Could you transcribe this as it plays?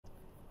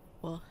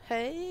Well,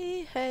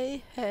 hey,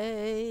 hey,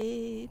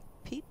 hey,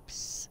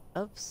 peeps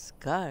of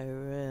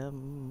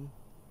Skyrim.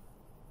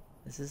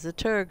 This is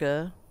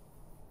Atterga,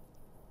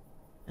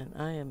 and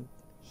I am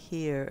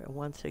here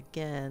once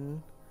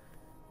again.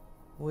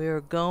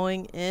 We're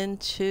going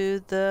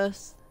into the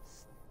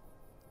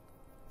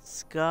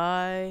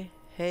Sky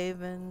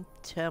Haven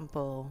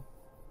Temple.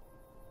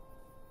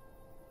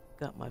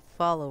 Got my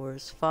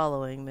followers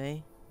following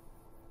me.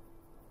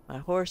 My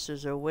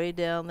horses are way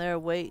down there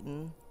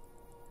waiting.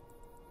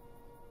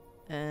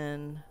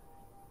 And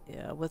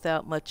yeah,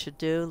 without much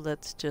ado,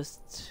 let's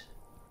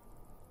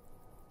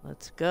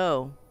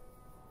go.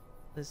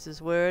 This is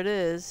where it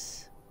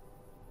is.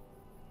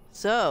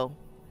 So,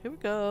 here we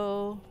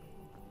go.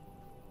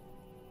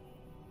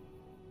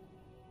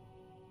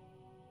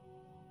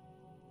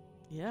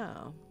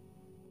 Yeah.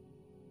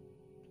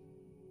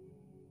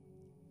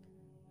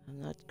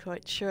 I'm not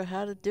quite sure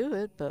how to do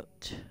it,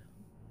 but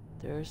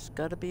there's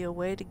got to be a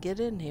way to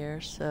get in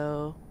here,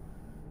 so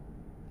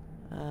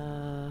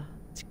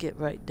let's get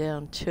right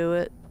down to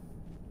it.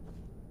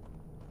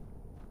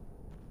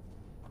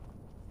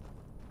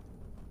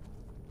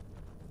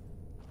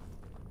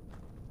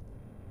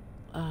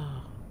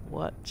 Oh,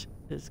 what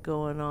is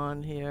going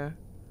on here?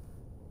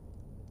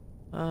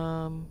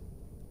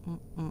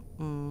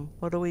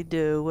 What do we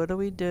do? What do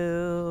we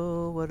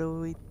do? What do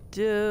we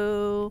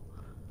do?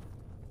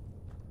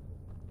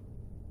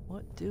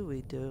 What do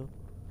we do?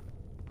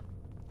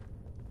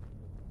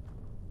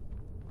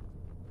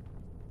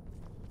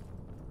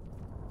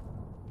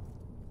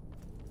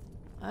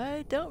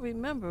 I don't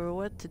remember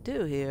what to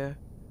do here.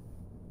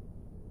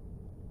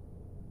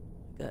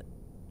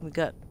 We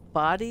got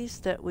bodies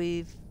that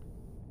we've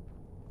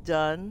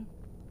done,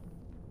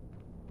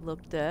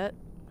 looked at.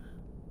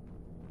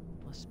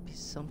 Must be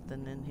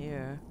something in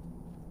here.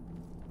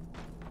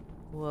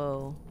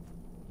 Whoa.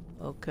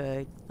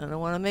 Okay. I don't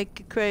want to make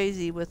you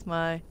crazy with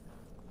my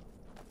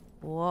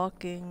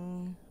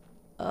walking.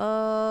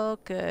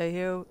 Okay,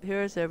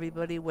 here's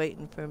everybody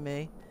waiting for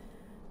me.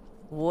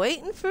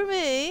 Waiting for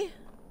me.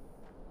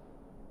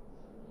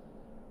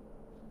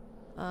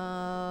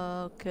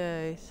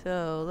 Okay,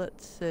 so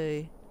let's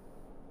see.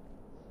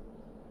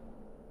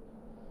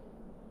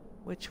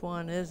 Which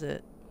one is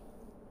it?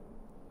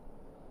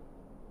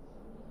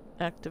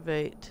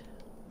 Activate.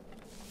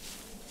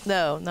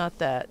 No, not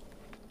that.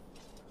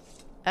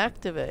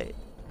 Activate.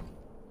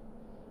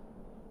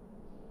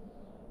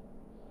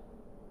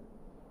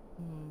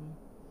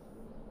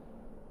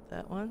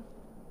 That one?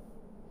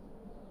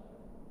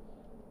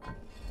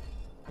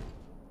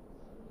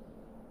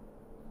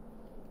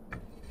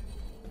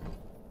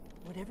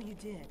 Whatever you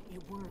did,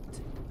 it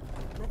worked.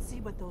 Let's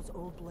see what those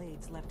old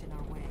blades left in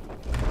our way.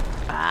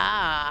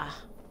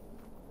 Ah!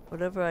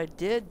 Whatever I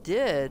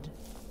did.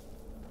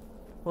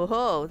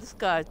 Whoa, this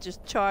guy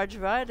just charged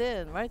right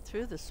in, right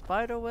through the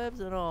spider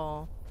webs and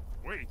all.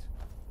 Wait!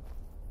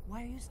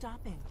 Why are you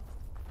stopping?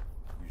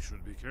 We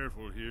should be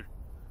careful here.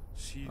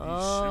 See these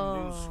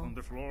symbols on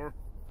the floor?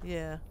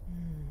 Yeah.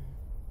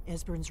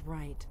 Esbern's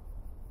right.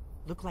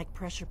 Look like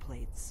pressure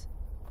plates.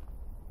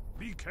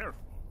 Be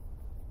careful.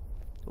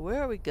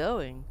 Where are we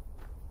going?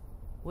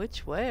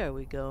 Which way are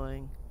we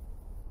going?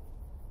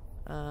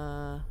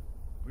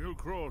 We'll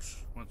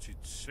cross once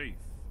it's safe.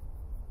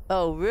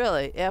 Oh,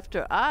 really?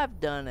 After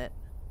I've done it?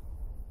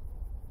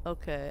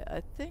 Okay,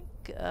 I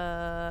think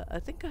I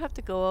have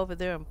to go over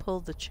there and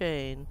pull the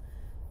chain.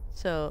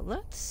 So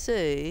let's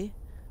see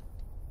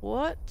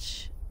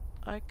what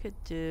I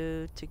could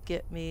do to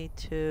get me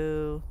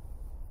to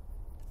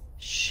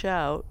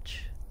shout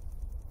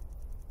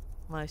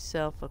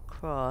myself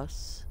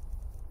across.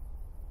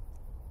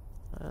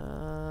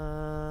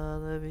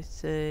 Let me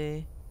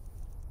see.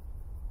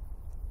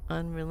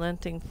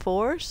 Unrelenting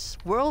force,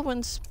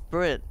 whirlwind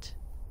sprint.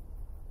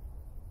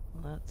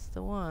 Well, that's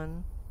the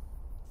one.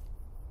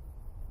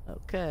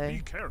 Okay.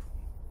 Be careful.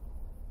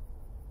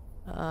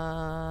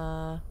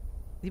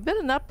 You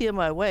better not be in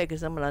my way,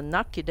 because I'm gonna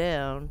knock you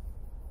down.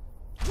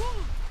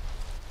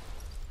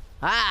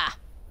 Ah!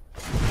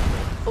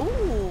 Ooh!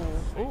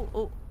 Ooh!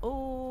 Ooh!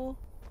 Ooh!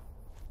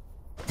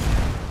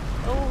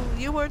 Oh,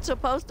 you weren't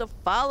supposed to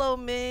follow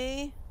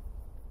me.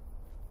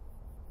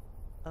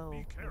 Oh.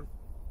 Be careful.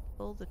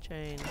 Pull the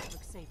chain.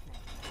 Looks safe now.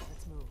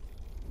 Let's move.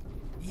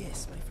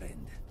 Yes, my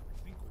friend.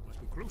 I think we must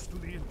be close to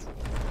the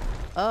entrance.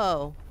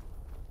 Oh.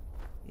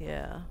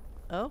 Yeah.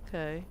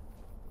 Okay.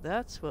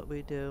 That's what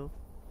we do.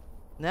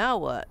 Now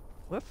what?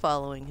 We're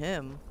following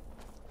him.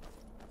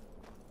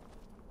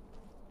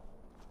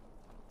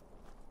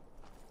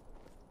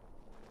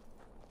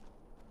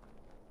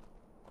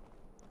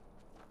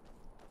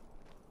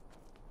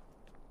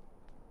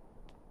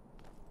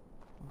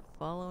 We're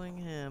following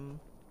him.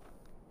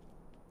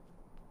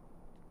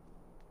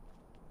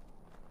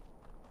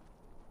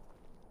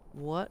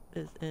 What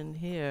is in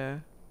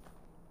here?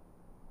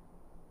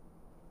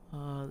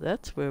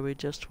 That's where we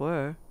just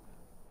were.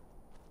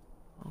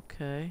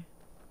 Okay.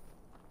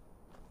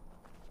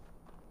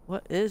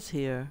 What is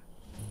here?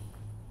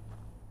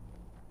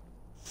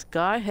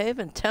 Sky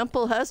Haven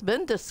Temple has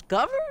been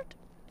discovered?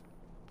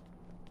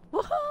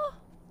 Woohoo!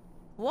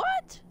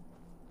 What?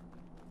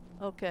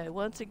 Okay,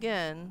 once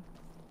again,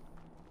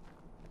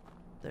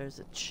 there's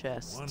a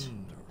chest. Wonderful.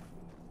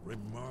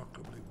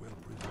 Remarkably well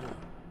preserved.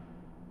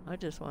 I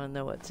just want to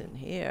know what's in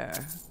here.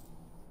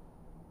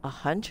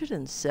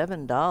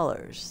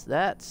 $107.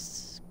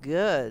 That's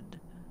good.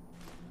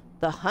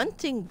 The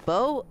hunting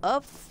bow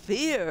of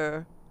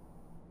fear.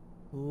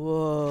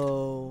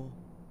 Whoa.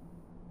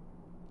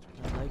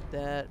 I like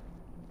that.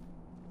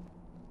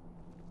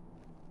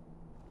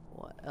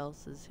 What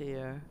else is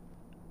here?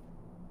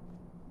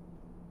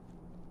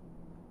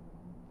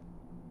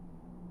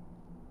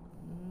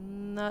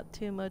 Not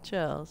too much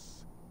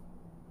else.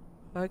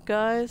 Alright,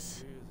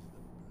 guys? Here's the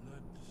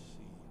blood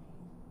seal.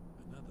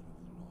 Another of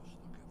the lost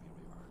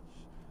Akaviri arts.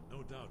 No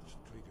doubt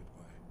triggered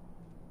by,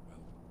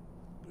 well,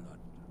 blood.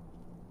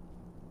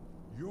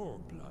 Your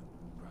blood,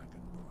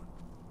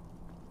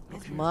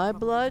 Dragonborn. My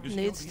blood You see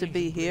needs how to the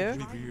be ancient here?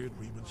 Greeks revered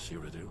Reman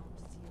Cyrodiil?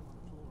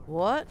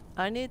 What?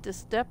 I need to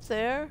step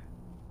there?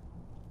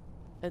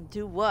 And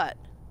do what?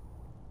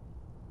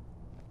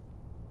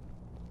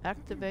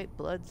 Activate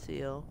blood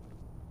seal.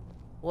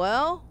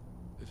 Well?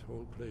 This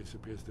whole place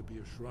appears to be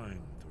a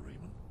shrine to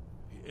Reman.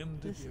 He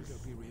ended This the is-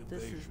 Akaviri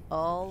this is invasion.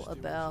 all under mysterious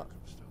about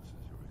circumstances,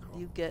 you recall.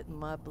 You getting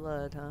my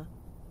blood, huh?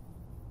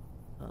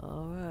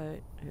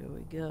 Alright, here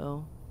we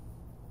go.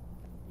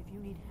 If you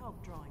need help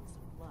drawing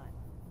some blood,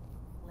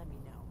 let me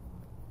know.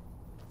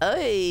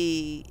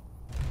 Hey!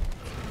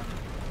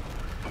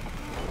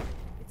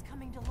 It's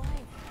coming to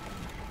life.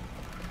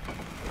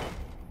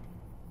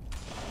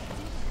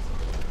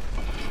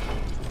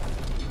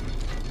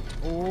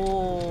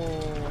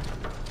 Oh.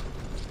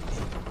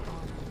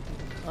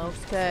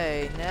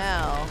 Okay,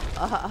 now.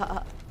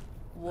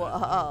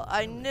 Wow,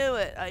 I knew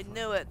it. I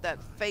knew it.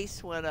 That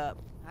face went up.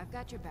 I've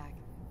got your back.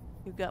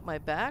 You got my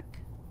back?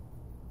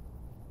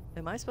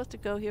 Am I supposed to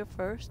go here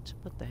first?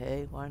 What the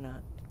hey? Why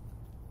not?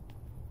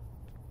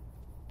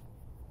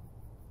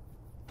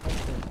 Okay.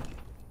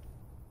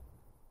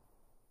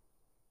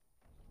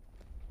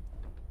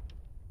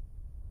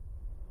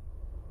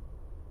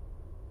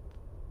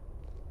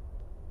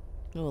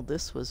 Well,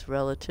 this was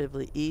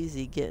relatively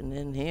easy getting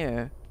in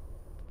here.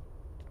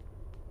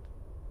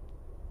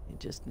 You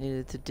just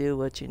needed to do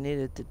what you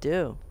needed to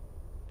do.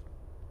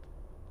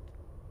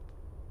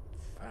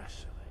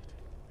 Fascinating.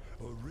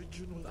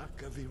 Original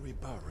Akaviri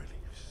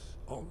bas-reliefs,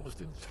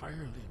 almost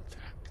entirely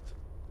intact.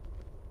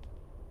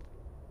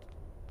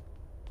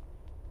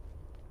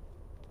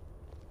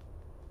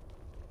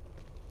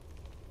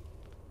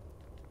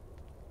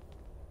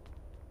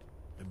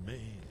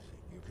 Amazing.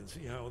 You can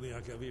see how the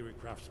Akaviri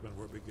craftsmen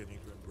were beginning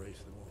to embrace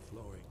the more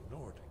flowing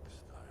Nordic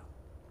style.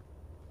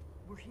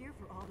 We're here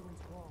for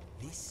Alduin's wall.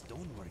 This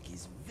stonework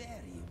is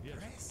very Yes.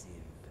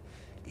 impressive.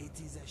 It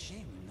is a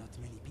shame not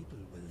many people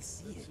will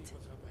see Let's it. see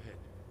what's up ahead.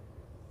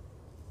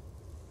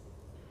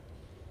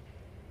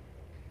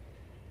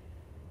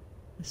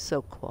 It's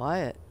so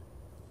quiet.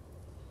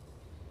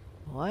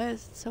 Why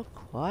is it so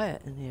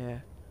quiet in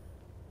here?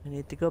 I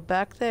need to go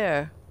back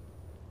there.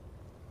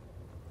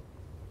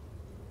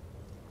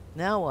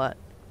 Now what?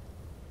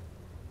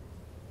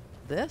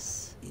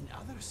 This? In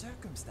other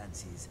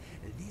circumstances,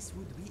 this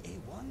would be a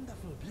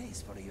wonderful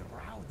place for a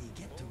rowdy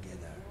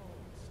get-together.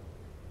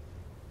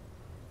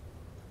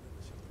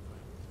 This is the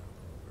final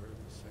example of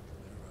early Second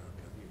Era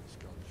Akaviri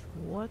sculpture.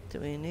 What do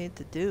we need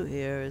to do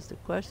here is the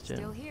question.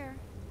 Still here.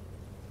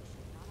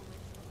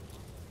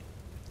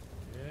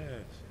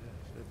 Yes, yes.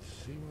 Let's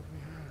see what we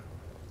have.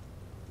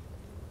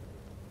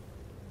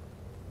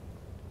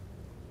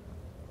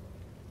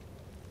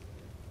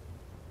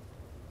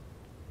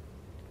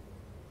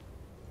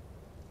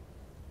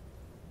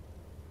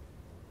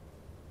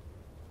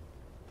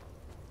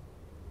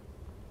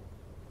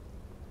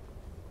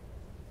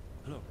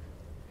 Look,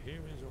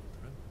 here is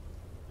Ultron.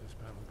 This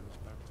panel goes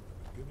back to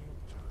the beginning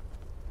of time.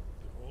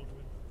 The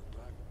Alduin and the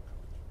Dragon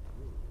culture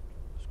ruled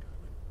the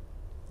Skyrim.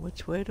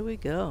 Which way do we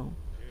go?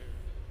 Here,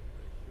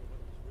 the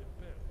humans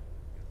rebelled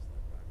against the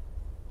Dragon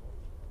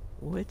culture.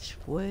 Which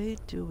way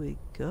do we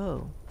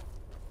go?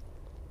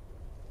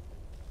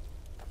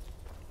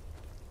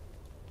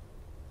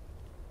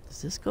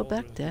 Does this go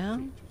back Aldrin's down?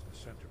 defeat is the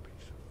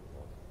centerpiece of the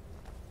wall.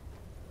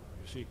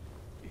 You see,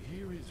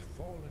 here is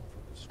fallen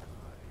from the sky.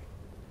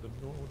 The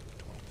Nord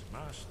Talks,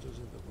 masters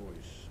of the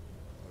voice,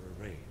 are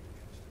arrayed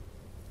against him.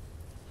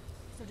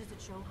 So does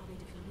it show how they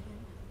defeated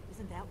him?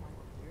 Isn't that why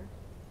we're here?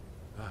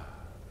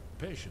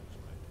 Patience,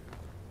 my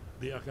dear.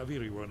 The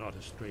Akaviri were not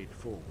a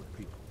straightforward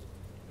people.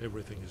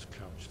 Everything is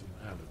couched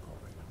in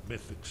allegory and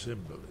mythic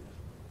symbolism.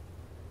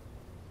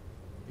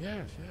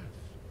 Yes, yes.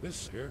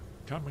 This here,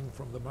 coming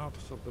from the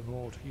mouths of the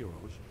Nord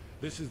heroes,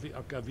 this is the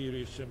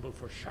Akaviri symbol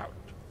for shout.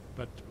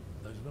 But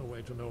there's no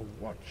way to know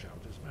what shout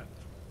is meant.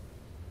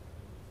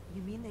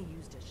 You mean they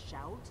used a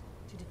shout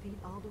to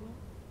defeat Alduin?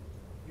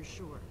 You're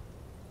sure?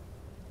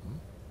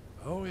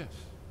 Oh, yes.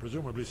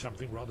 Presumably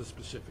something rather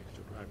specific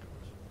to dragons.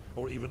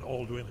 Or even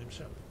Alduin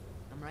himself.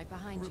 I'm right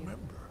behind you.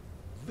 Remember,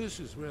 this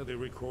is where they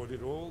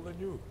recorded all they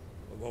knew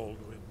of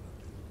Alduin and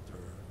his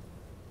return.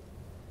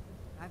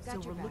 I've So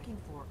got your we're back. looking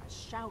for a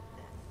shout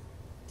then.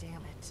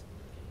 Damn it.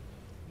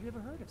 you ever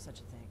heard of such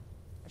a thing?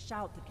 A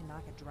shout that can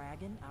knock a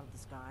dragon out of the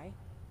sky?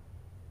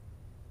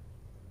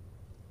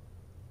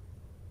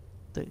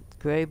 The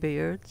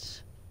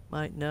Greybeards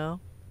might know.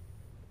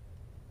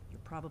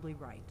 You're probably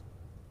right.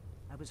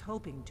 I was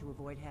hoping to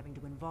avoid having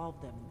to involve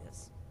them in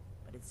this,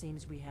 but it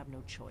seems we have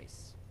no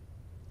choice.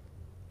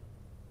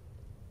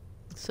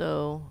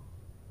 So,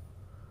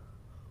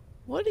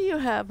 what do you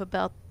have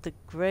about the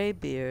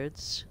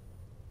Greybeards?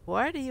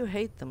 Why do you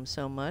hate them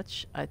so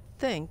much? I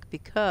think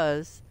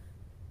because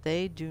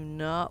they do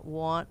not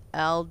want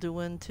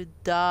Alduin to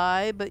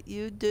die, but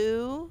you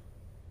do?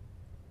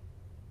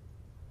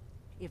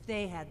 If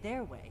they had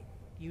their way,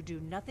 you do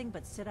nothing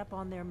but sit up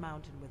on their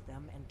mountain with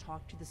them and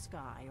talk to the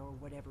sky or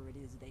whatever it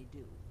is they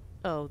do.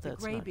 Oh,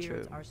 that's not The true.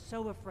 Greybeards are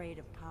so afraid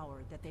of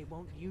power that they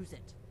won't use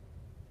it.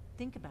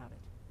 Think about it.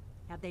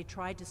 Have they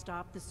tried to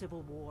stop the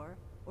Civil War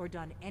or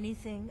done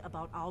anything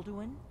about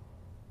Alduin?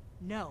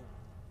 No.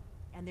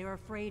 And they're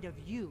afraid of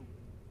you,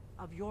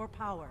 of your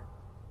power.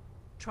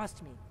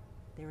 Trust me,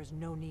 there is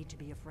no need to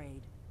be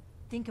afraid.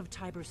 Think of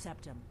Tiber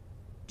Septim.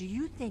 Do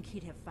you think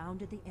he'd have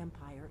founded the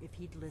Empire if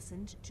he'd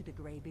listened to the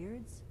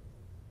Greybeards?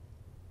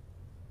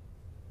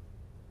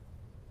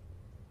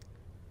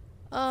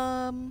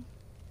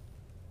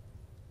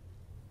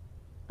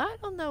 I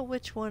don't know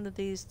which one of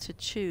these to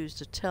choose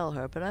to tell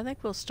her, but I think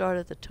we'll start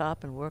at the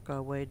top and work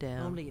our way down.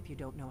 Only if you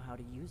don't know how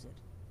to use it.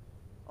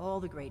 All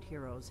the great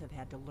heroes have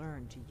had to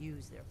learn to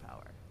use their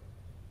power.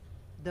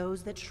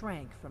 Those that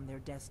shrank from their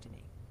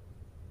destiny.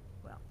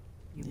 Well,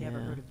 you've never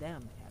Yeah. heard of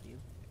them, have you?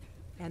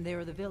 And there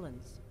are the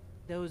villains,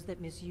 those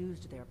that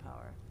misused their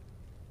power.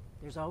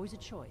 There's always a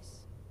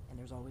choice, and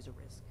there's always a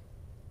risk.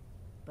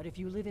 But if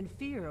you live in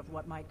fear of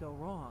what might go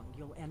wrong,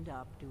 you'll end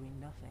up doing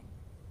nothing.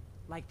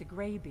 Like the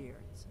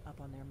Greybeards up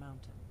on their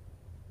mountain.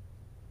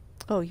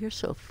 Oh, you're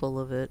so full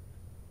of it.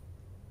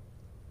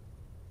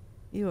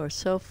 You are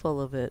so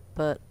full of it,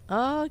 but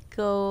I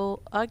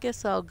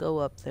guess I'll go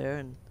up there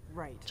and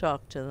Right.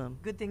 talk to them.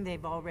 Good thing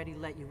they've already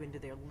let you into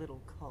their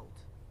little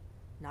cult.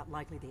 Not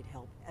likely they'd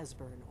help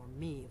Esbern or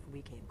me if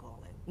we came calling.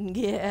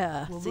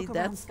 Yeah, We'll see, look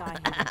around that's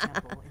Skyhaven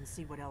Temple and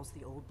see what else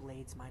the old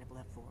blades might have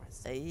left for us.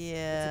 It's a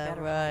yeah,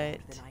 better right.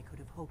 hideout than I could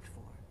have hoped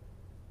for.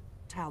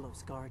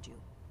 Talos guard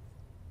you.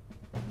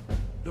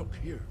 Look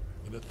here,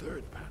 in the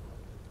third panel.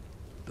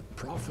 The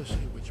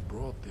prophecy which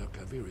brought the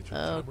Alkaviri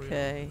to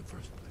Okay. in the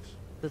first place.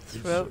 The In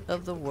throat search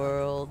of the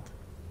world.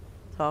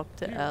 Talk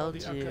to Here are the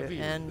Algier, Alkaviri,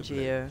 the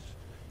Angier. blades.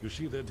 You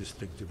see their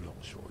distinctive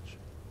long swords.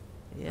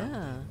 Yeah.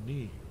 And they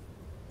kneel,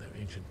 their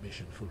ancient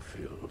mission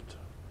fulfilled,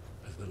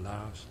 as the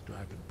last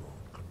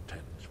dragonborn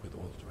contends with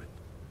Aldrin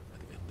at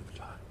the end of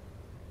time.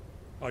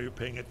 Are you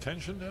paying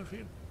attention,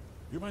 Delphine?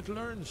 You might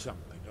learn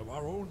something of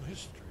our own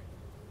history.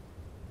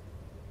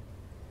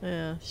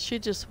 Yeah, she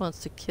just wants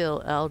to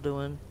kill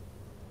Alduin.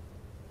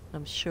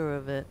 I'm sure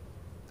of it.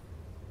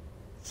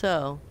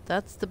 So,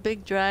 that's the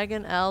big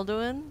dragon,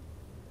 Alduin?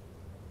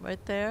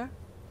 Right there?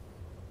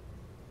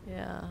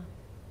 Yeah.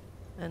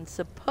 And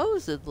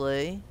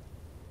supposedly,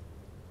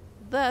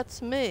 that's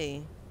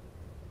me.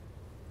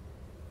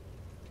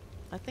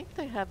 I think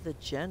they have the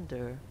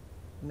gender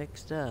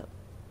mixed up.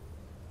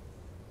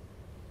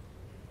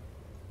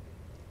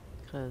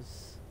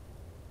 'Cause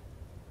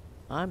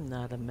I'm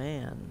not a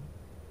man.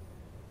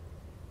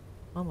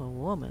 I'm a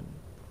woman.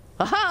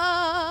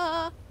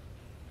 Ha!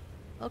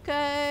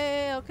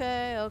 Okay.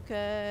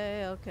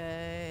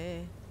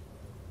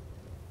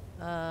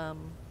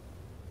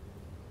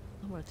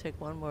 I'm gonna take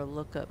one more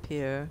look up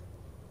here.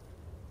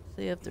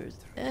 See if there's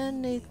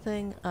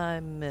anything I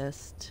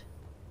missed.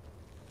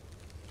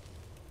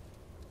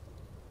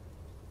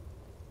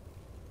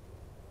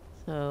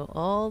 So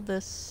all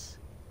this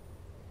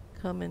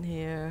come in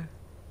here.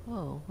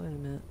 Oh, wait a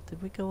minute.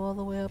 Did we go all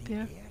the way up The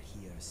here? air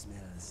here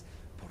smells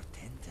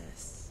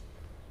portentous.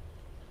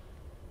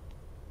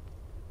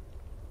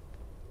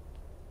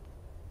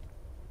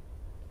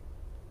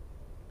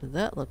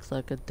 That looks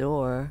like a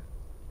door.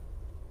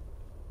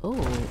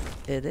 Oh,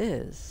 it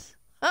is.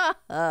 Ha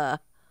ha!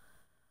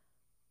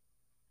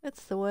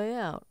 It's the way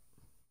out.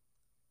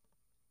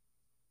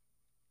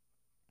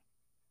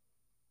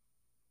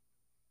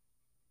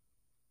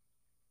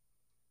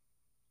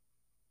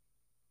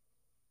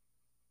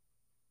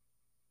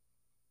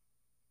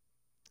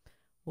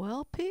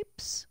 Well,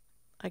 peeps,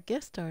 I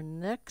guess our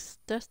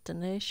next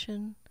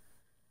destination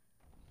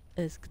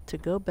is to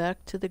go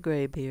back to the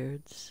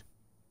Greybeards.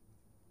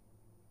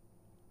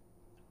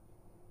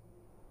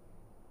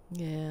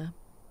 Yeah.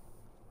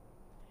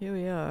 Here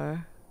we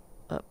are,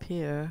 up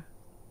here.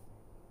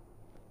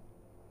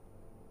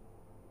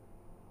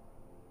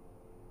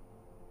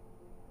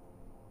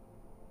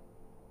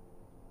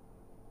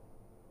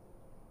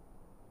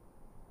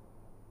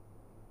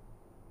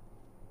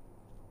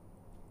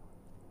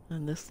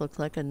 And this looks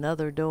like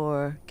another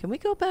door. Can we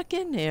go back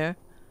in here?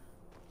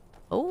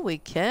 Oh, we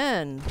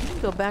can. We can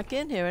go back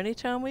in here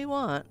anytime we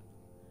want.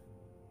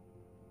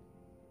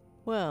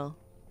 Well.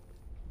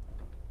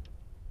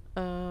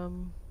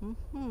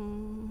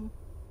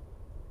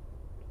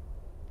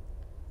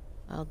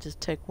 I'll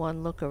just take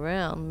one look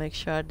around, make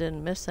sure I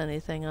didn't miss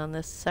anything on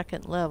this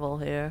second level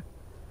here.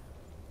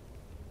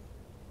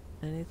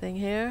 Anything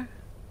here?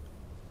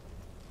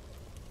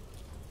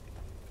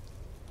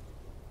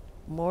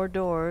 More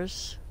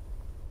doors.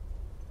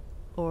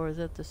 Or is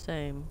it the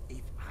same?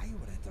 If I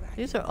were a dragon,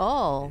 These are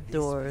all this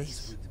doors.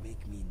 place would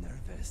make me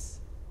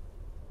nervous.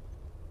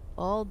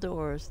 All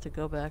doors to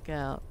go back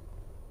out.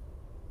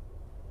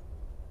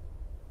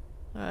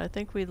 Alright, I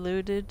think we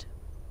looted.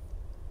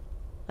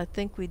 I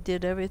think we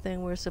did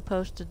everything we're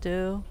supposed to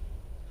do.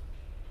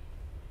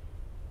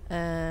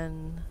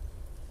 And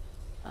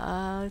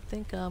I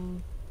think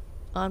I'm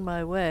on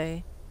my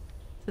way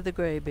to the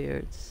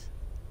Greybeards.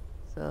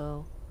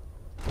 So,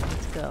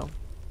 let's go.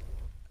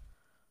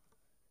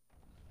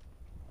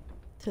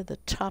 To the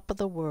top of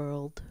the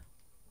world.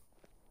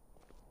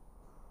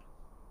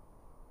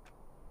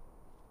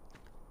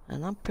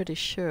 And I'm pretty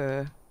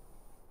sure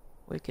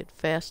we could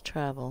fast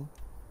travel.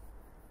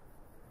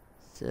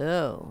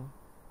 So,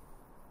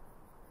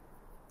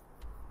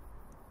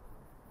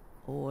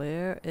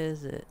 where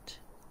is it?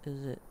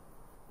 Is it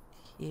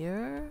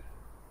here?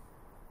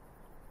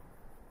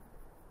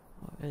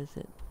 Or is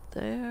it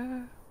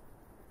there?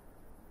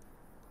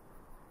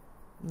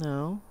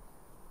 No.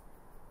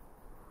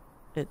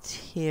 It's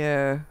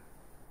here.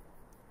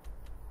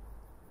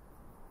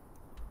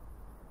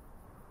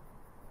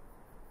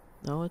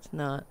 No, it's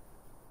not.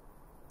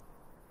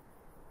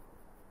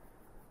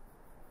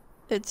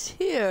 It's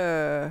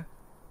here.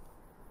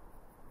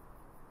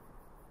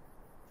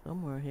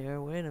 Somewhere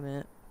here. Wait a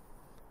minute.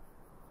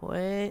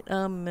 Wait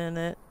a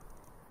minute.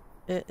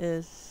 It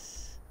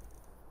is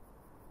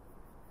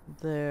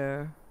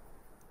there.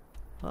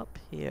 Up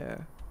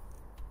here.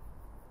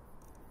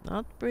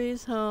 Not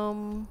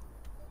Breezehome.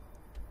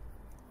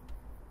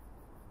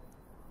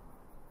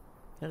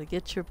 Gotta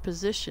get your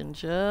position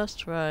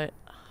just right.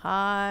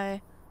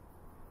 High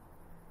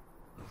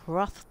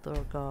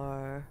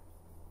Paarthurnax.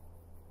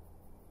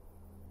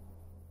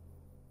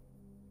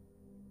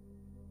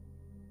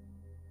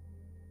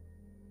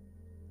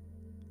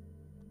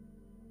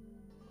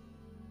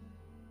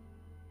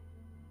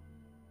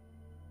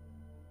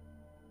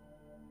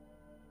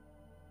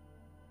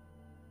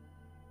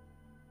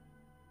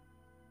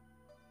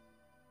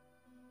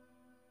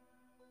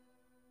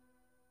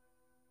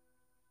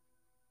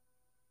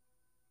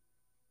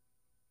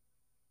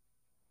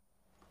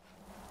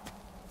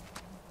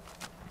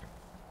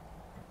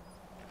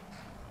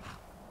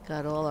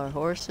 Got all our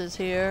horses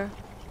here.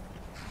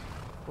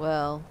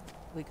 Well,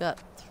 we got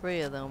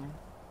 3 of them.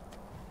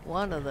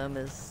 One of them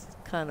is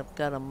kind of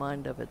got a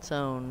mind of its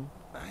own.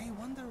 I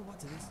wonder what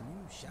this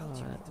new shout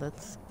you Alright, need to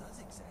let's... learn does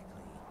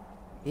exactly.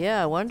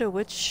 Yeah, I wonder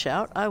which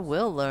shout I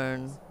will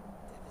learn.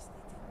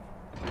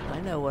 I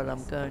know what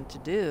I'm going to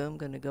do. I'm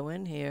going to go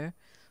in here,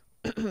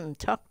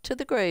 talk to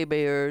the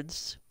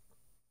Greybeards.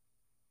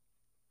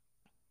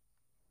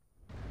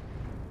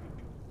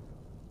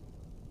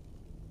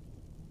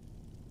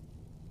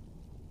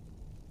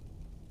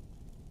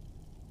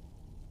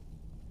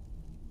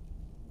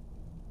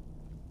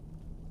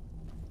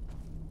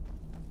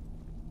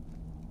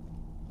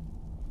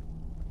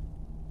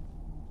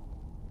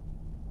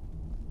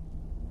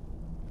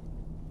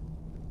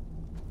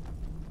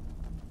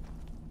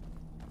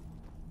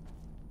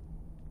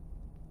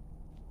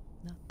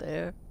 Not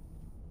there.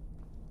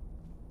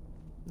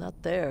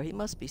 Not there. He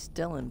must be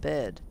still in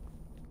bed.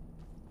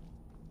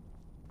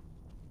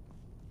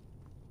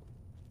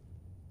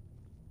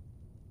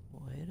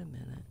 Wait a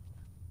minute.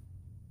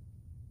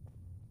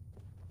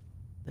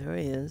 There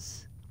he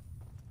is.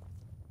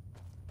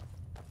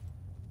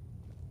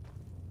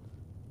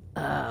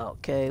 Ah,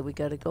 okay, we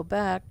gotta go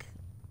back.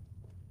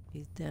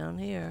 He's down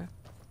here.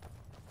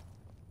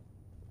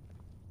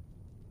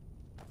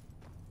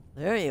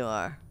 There you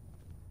are.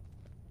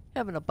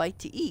 Having a bite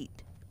to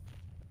eat.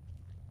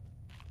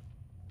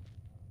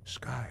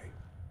 Sky,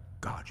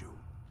 guard you.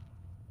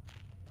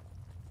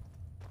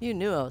 You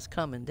knew I was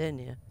coming, didn't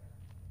you?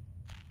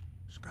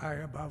 Sky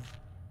above,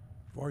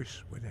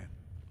 voice within.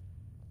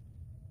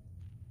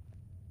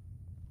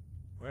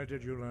 Where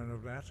did you learn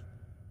of that?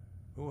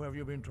 Who have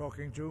you been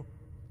talking to?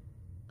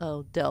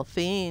 Oh,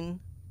 Delphine.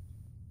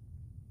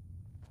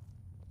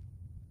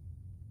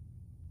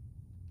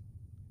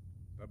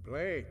 The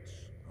Blades,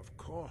 of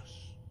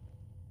course.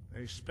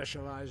 They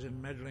specialize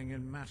in meddling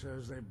in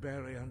matters they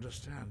barely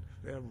understand.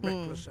 Their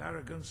reckless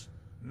arrogance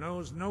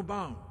knows no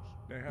bounds.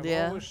 They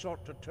have always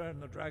sought to turn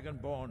the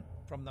Dragonborn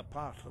from the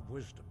path of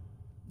wisdom.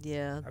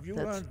 Yeah, Have you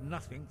learned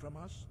nothing from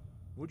us?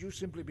 Would you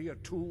simply be a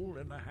tool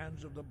in the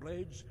hands of the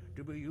Blades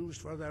to be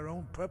used for their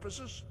own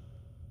purposes?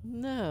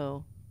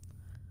 No.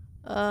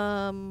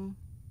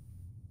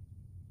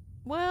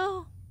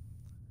 Well,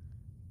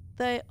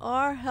 they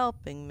are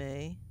helping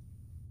me,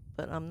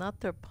 but I'm not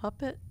their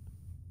puppet.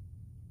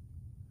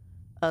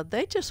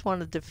 They just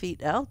want to defeat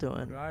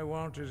Alduin. What I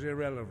want is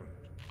irrelevant.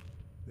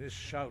 This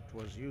shout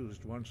was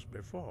used once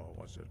before,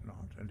 was it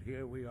not? And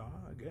here we are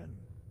again.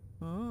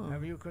 Oh.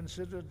 Have you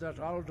considered that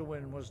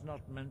Alduin was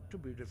not meant to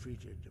be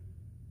defeated?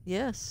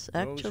 Yes,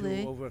 Those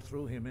actually. who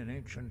overthrew him in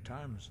ancient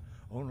times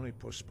only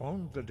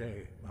postponed the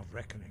day of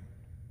reckoning.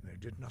 They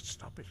did not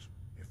stop it.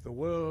 If the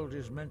world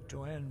is meant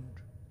to end,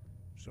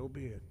 so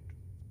be it.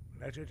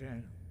 Let it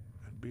end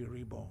and be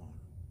reborn.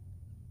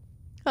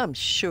 I'm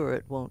sure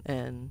it won't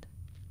end.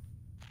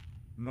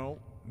 No,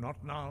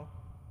 not now.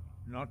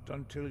 Not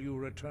until you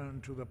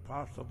return to the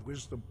path of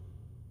wisdom.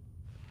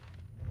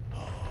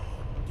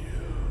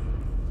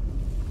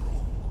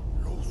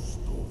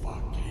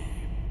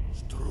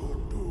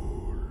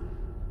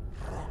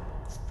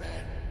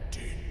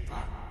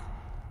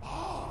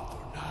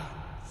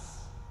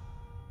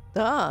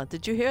 Ah,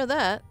 did you hear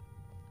that?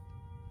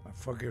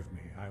 Forgive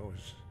me, I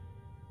was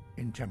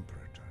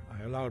intemperate.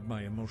 I allowed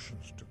my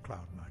emotions to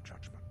cloud my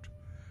judgment.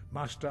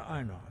 Master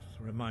Einarth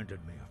reminded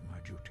me of my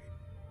duty.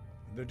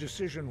 The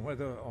decision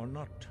whether or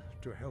not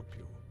to help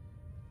you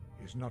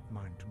is not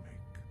mine to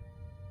make.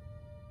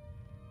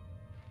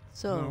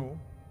 So... No,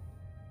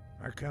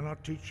 I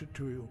cannot teach it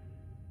to you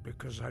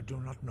because I do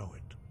not know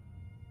it.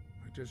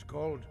 It is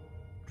called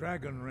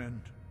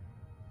Dragonrend,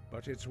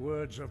 but its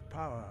words of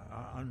power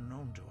are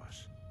unknown to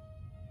us.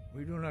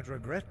 We do not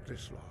regret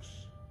this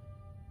loss.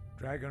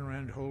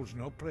 Dragonrend holds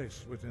no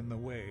place within the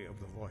way of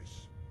the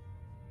voice.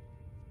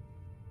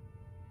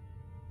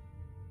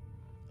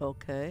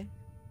 Okay.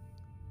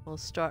 We'll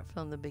start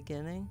from the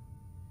beginning.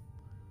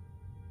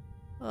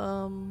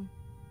 But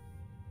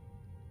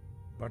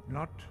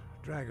not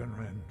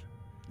Dragonrend.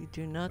 You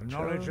do not The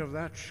knowledge of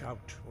that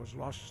shout was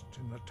lost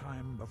in the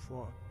time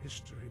before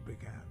history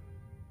began.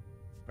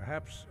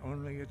 Perhaps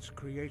only its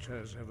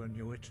creators ever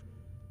knew it,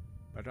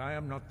 but I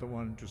am not the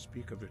one to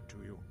speak of it to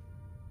you.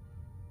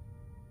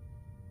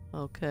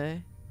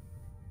 Okay.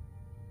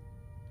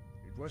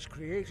 It was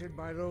created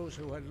by those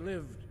who had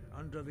lived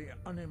under the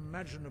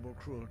unimaginable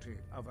cruelty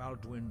of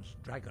Alduin's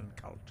dragon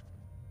cult.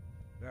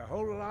 Their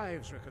whole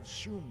lives were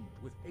consumed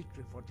with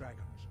hatred for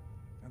dragons,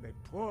 and they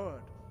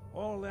poured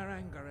all their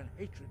anger and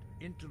hatred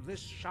into this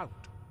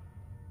shout.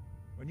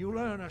 When you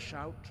learn a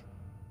shout,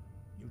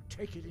 you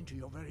take it into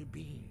your very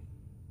being.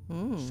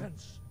 In a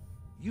sense,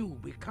 you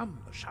become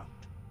the shout.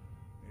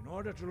 In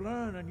order to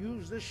learn and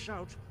use this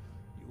shout,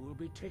 you will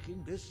be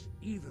taking this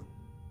evil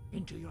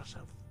into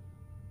yourself.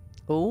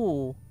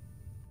 Oh.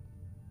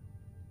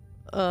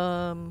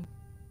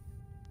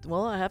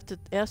 Well, I have to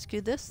ask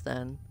you this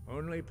then.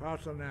 Only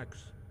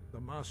Paarthurnax,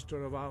 the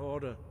master of our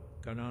order,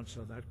 can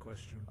answer that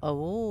question.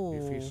 Oh.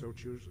 If he so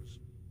chooses.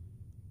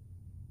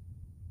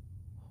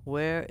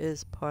 Where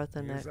is He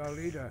Paarthurnax? is our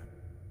leader.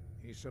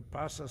 He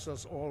surpasses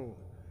us all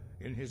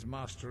in his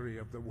mastery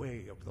of the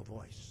way of the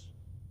voice.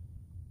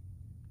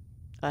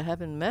 I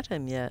haven't met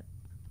him yet.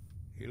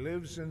 He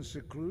lives in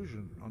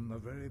seclusion on the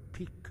very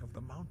peak of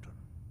the mountain.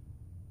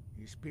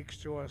 He speaks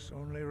to us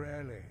only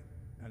rarely,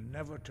 and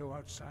never to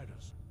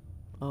outsiders.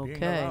 Being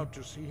Okay. allowed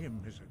to see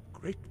him is a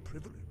great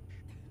privilege.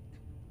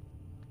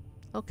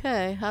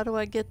 Okay, how do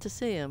I get to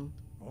see him?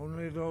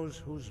 Only those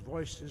whose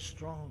voice is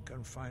strong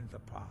can find the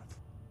path.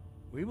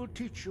 We will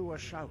teach you a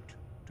shout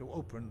to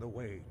open the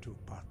way to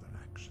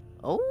Paarthurnax.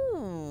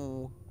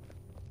 Oh.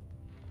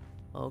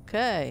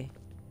 Okay.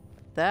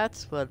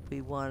 That's what we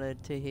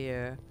wanted to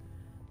hear.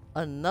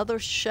 Another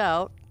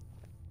shout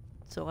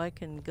so I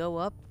can go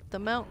up the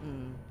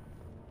mountain.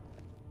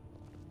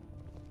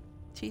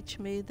 Teach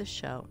me the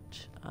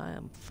shout. I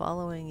am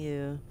following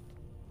you.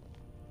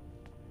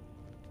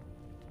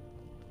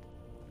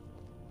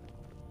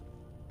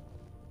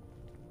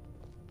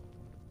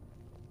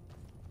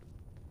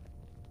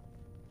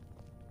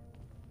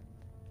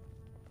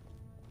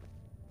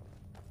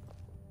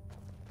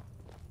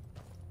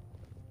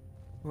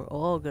 We're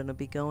all going to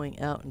be going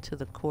out into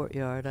the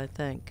courtyard, I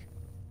think.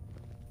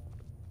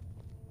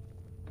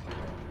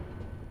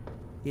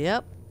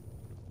 Yep.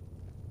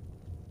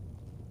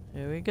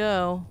 Here we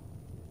go.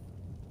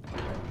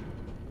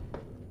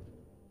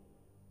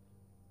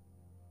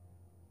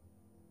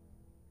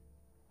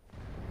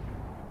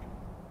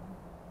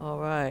 All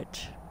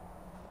right.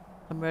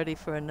 I'm ready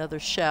for another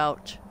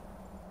shout.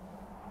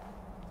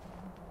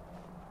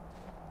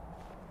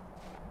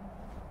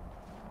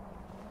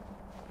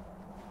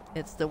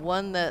 It's the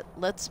one that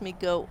lets me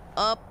go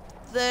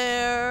up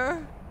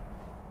there.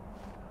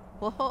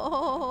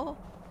 Whoa.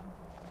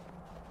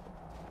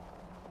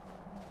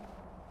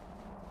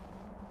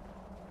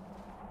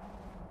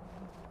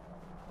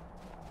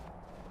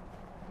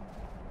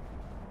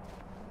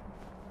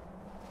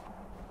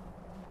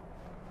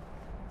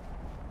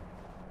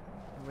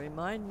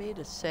 Remind me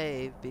to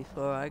save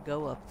before I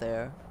go up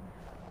there.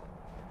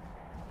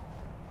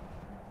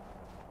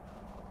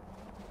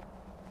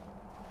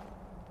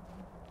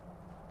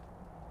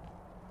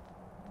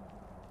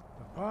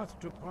 The path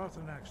to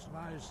Paarthurnax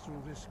lies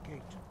through this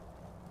gate.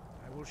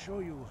 I will show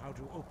you how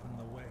to open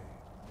the way.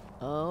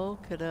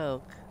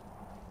 Okie-doke.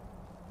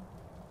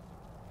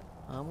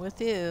 I'm with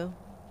you.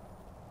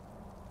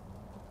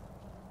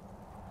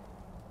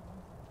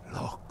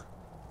 Look.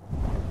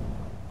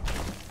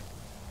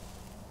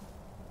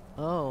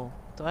 Oh,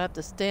 do I have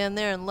to stand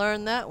there and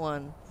learn that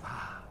one?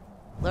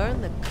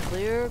 Learn the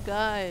clear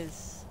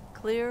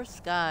Clear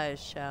skies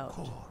shout.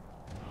 Core.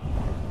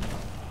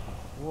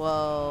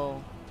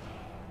 Whoa.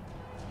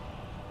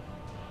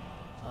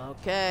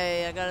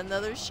 Okay, I got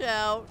another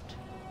shout.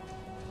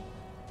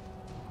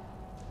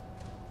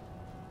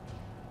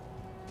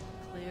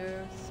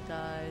 Clear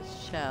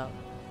skies shout.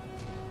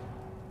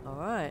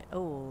 Alright.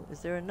 Oh, is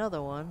there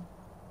another one?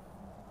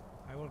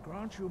 I will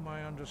grant you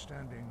my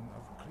understanding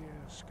of clear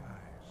skies.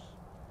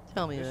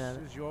 Tell me about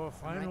it. This is your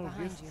final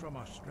behind gift you. from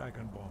us,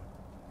 Dragonborn.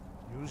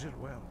 Use it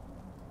well.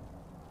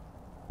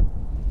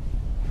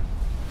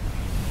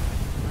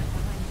 Right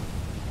behind you.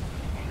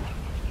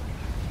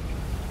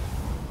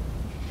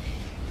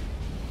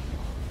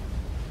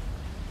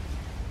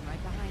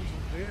 Right behind you.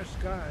 Clear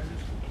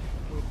skies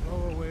will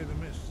blow away the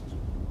mist,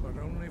 but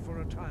only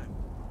for a time.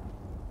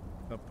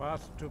 The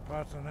path to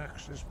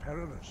Paarthurnax is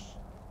perilous,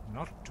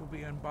 not to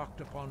be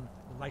embarked upon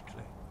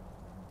lightly.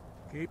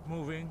 Keep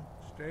moving,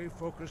 stay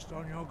focused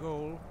on your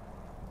goal,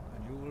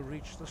 and you will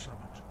reach the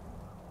summit.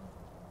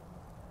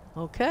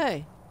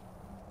 Okay.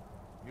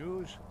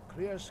 Use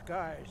clear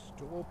skies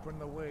to open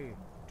the way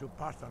to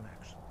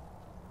Paarthurnax.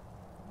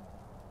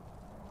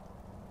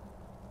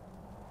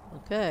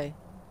 Okay.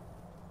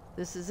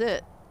 This is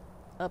it.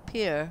 Up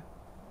here.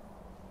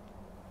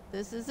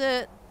 This is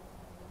it.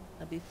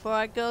 Now before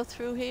I go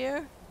through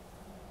here,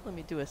 let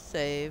me do a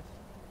save.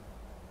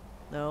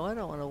 No, I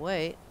don't want to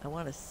wait. I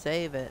want to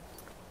save it.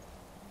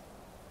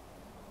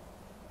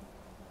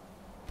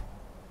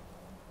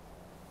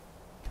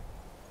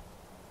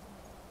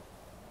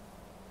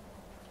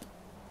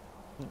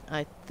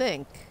 I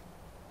think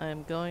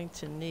I'm going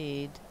to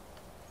need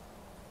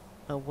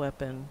a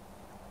weapon.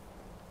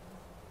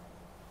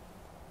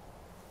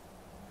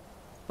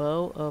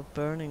 Bow of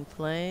burning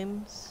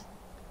flames.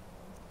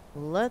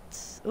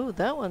 Let's... Ooh,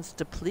 that one's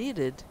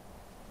depleted.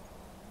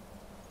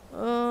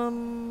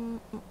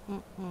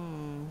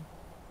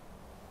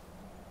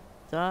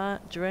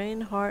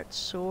 Drain heart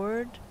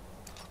sword.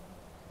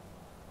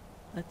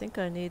 I think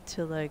I need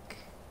to, like,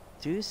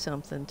 do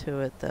something to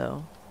it,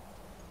 though.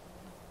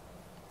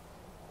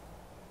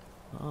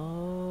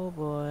 Oh,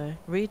 boy.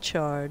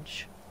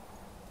 Recharge.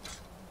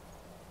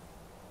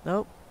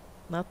 Nope.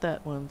 Not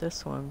that one.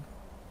 This one.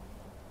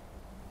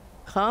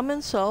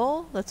 Common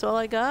soul? That's all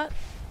I got?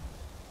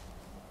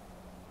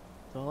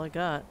 That's all I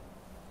got.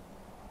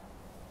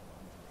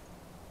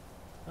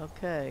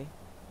 Okay.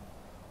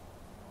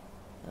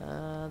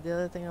 The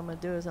other thing I'm going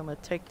to do is I'm going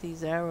to take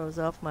these arrows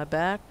off my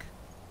back.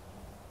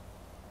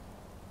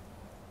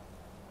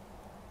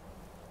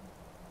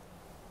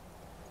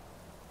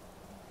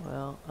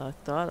 Well, I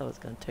thought I was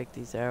going to take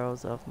these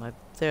arrows off my...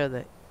 There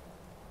they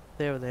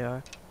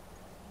are.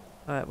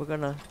 Alright, we're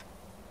going to...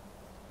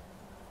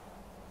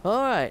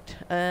 Alright,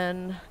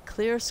 and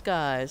clear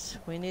skies.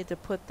 We need to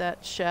put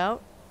that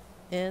shout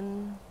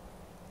in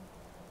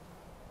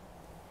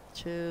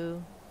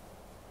to...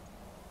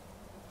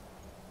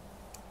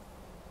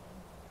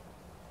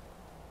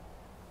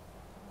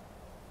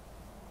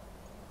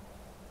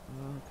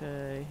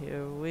 Okay,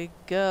 here we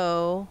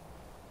go.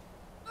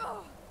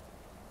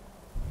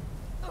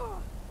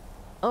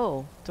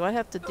 Oh, do I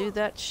have to do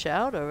that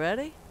shout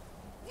already?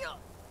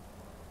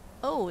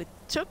 Oh, it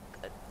took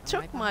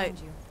Right my behind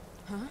you.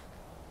 Huh?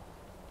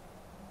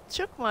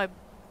 took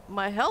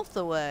my health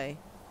away.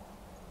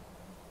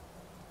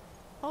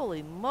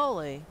 Holy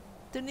moly.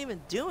 Didn't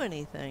even do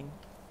anything.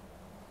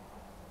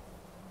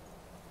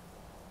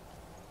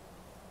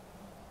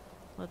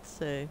 Let's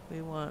see.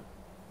 We want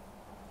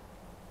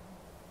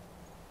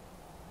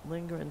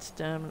lingering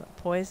stamina.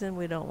 Poison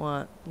we don't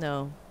want.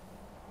 No.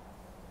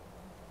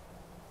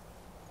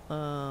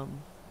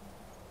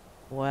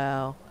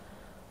 Wow.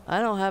 I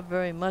don't have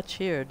very much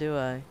here, do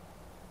I?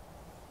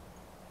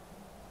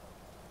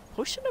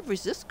 Potion of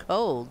resist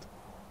cold.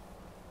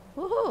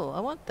 Woohoo, I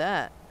want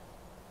that.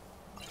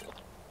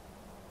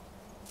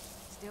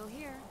 Still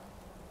here.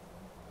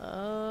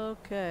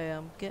 Okay,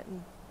 I'm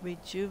getting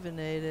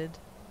rejuvenated.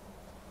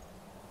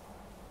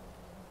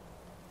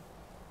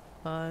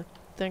 I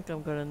think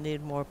I'm gonna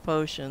need more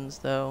potions,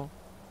 though.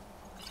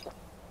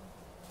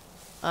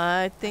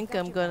 I think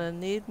I'm gonna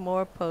need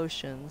more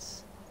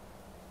potions.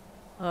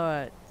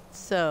 Alright,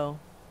 so.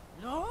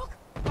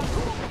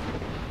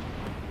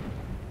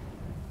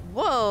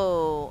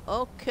 Whoa!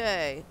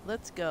 Okay,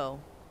 let's go.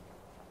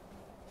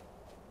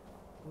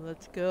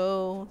 Let's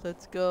go,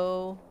 let's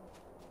go.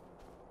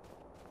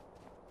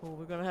 Oh,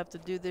 we're gonna have to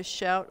do this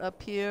shout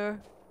up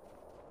here.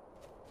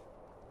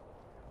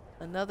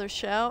 Another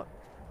shout.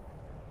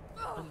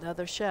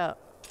 Another shout.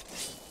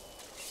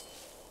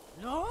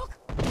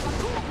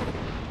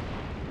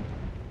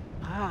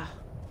 Ah.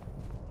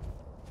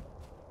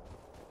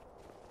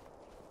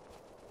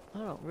 I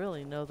don't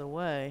really know the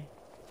way.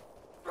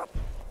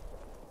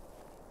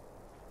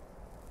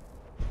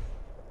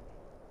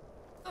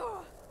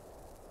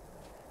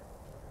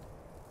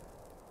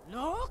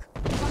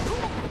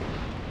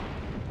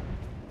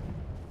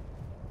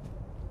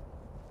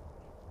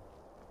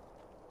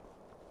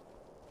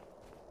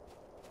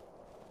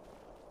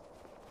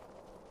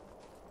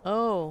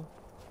 Oh.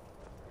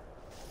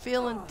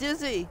 Feeling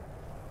dizzy.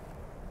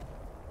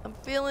 I'm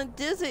feeling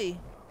dizzy.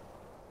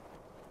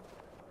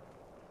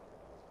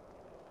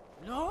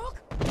 Look!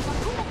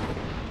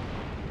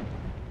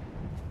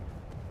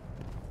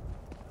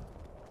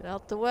 Get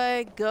out the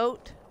way,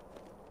 goat.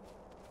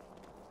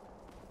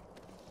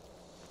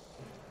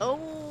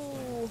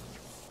 Oh!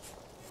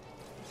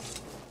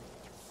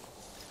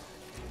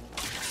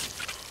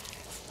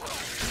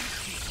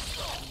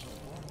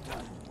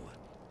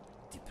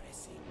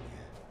 Depressing.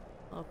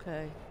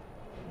 Okay.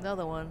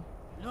 Another one.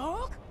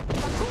 Look!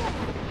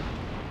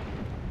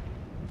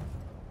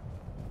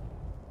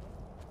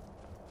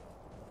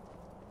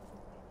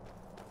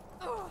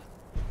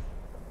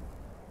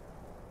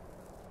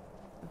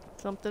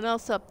 Something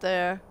else up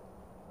there.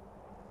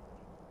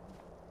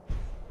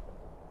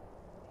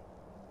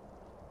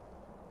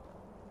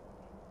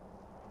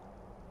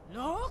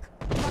 Look!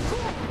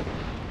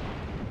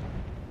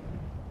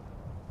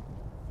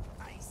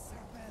 Ice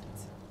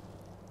serpent.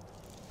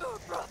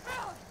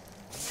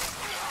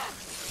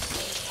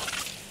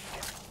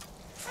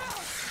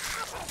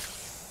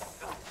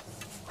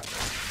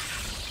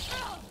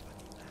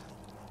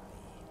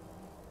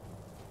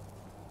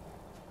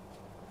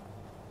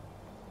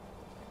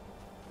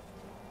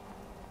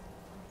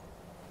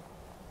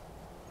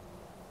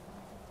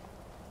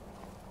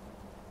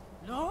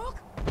 Look!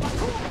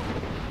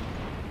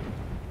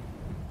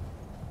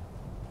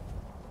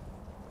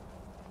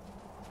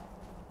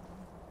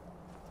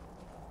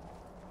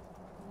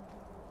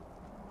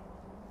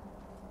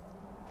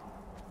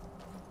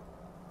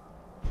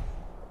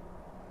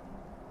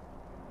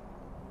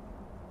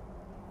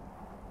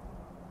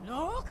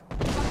 Look!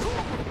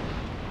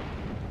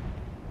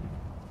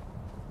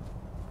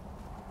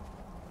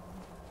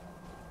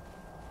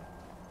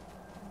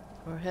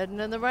 We're heading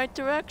in the right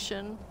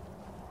direction.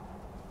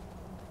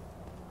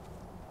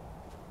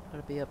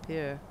 Gotta be up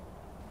here.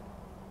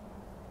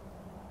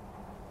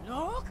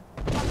 Look!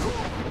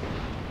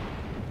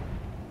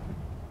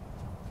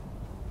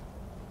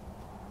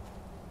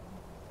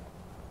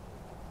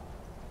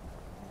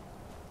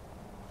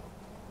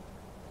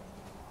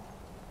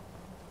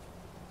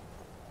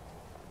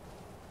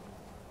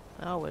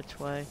 Now which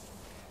way?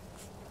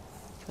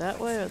 That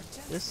way or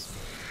this?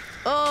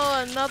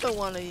 Oh, another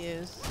one of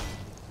yous.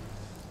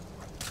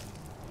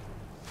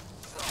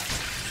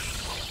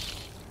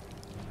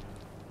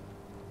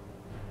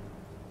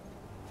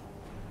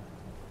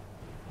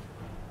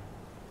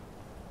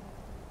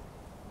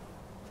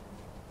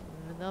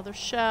 Another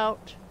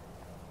shout.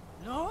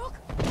 Look!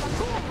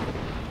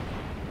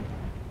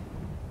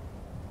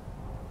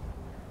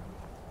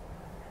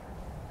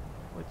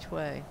 Which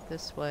way?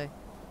 This way.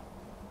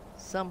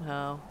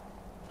 Somehow.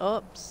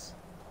 Oops.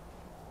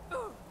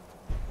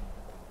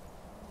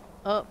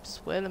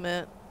 Oops, wait a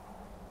minute.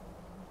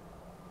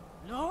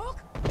 Look!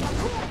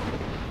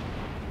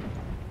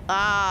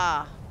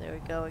 Ah! There we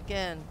go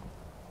again.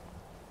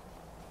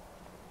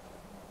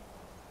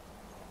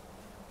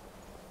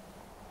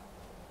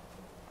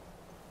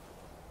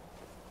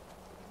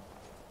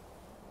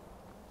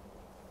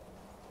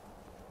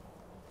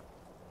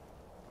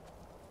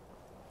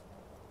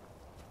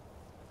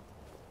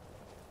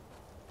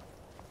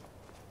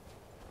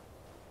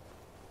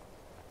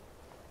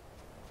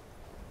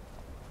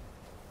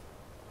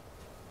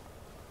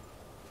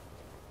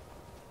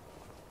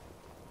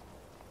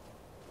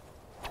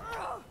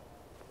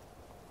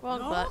 Wrong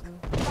Look. button.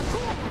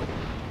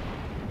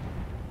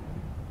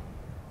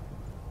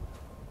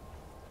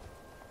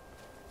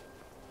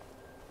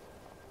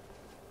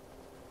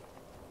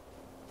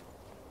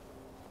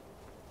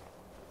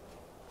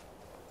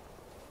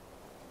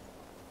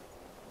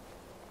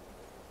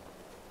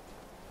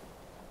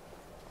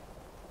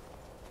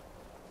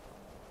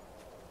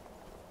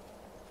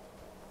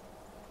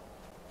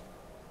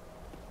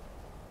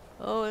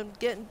 Oh, I'm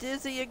getting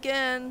dizzy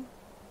again.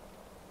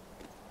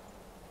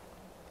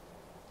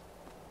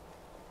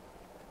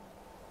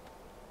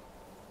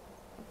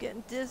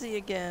 Getting dizzy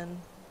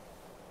again.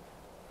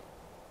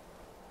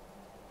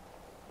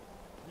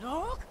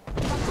 Look!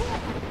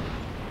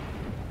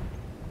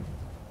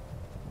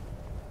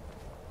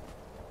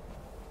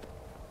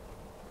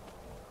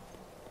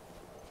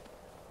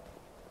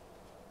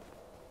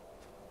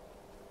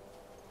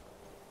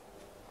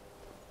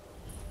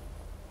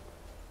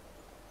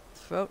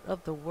 Throat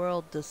of the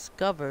world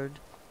discovered.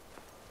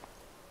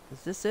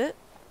 Is this it?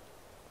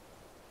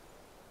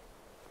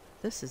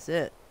 This is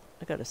it.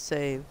 I gotta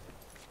save.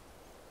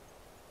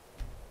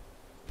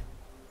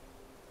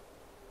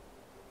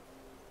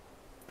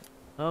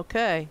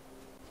 Okay.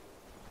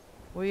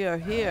 We are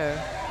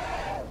here.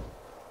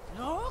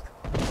 Look!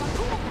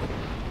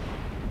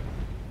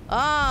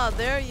 Ah,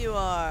 there you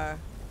are.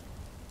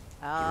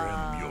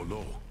 Ah.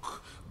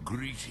 Remyolok.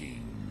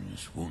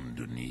 Greetings,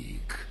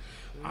 Wunderneek.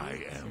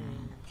 I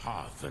am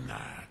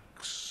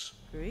Paarthurnax.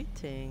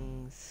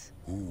 Greetings.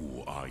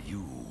 Who are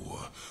you?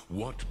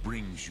 What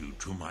brings you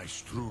to my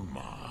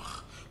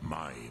Strunmach,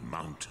 my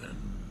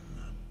mountain?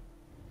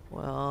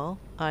 Well,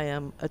 I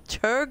am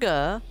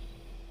Atterga.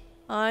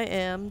 I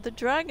am the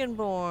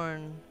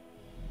Dragonborn.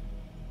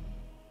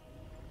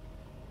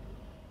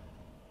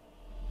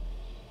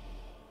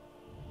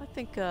 I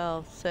think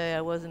I'll say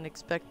I wasn't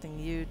expecting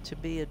you to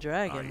be a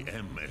dragon. I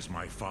am as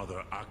my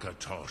father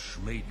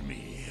Akatosh made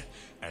me,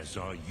 as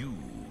are you,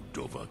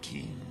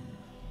 Dovahkiin.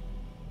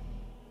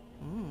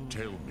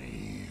 Tell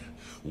me,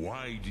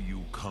 why do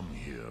you come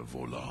here,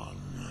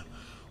 Volan?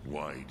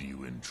 Why do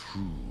you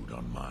intrude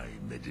on my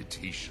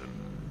meditation?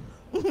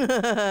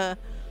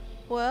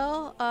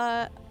 Well,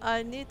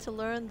 I need to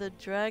learn the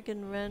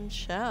Dragonrend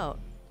shout.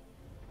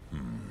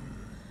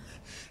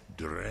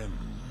 Drem,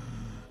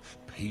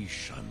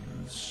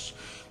 patience.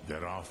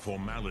 There are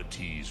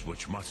formalities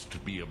which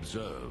must be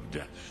observed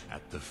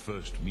at the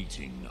first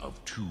meeting of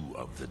two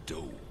of the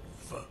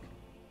Dove.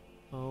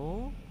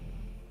 Oh?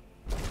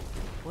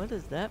 What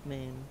does that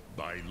mean?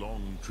 By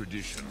long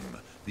tradition,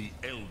 the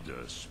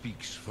Elder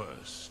speaks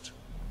first.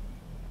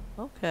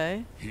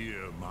 Okay.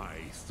 Hear my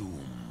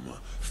Thum.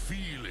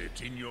 Feel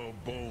it in your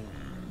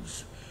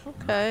bones.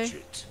 Okay. Match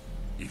it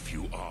if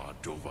you are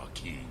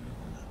Dovahkiin.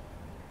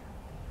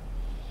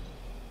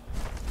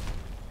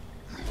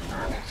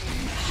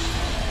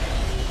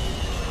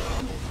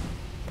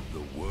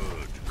 The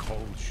word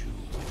calls you.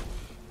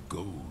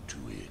 Go to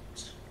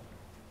it.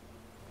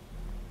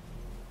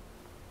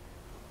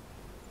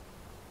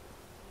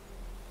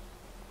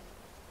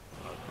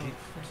 A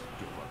gift,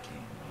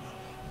 Dovahkiin.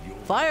 Your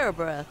Fire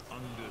breath.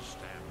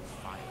 understand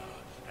fire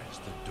as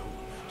the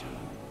Dove do.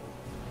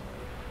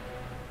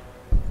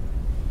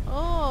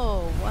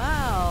 Oh,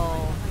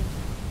 wow.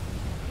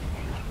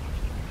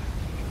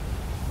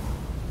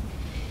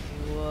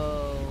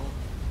 Whoa.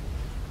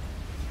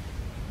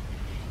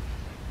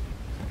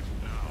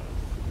 Now,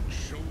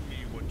 show me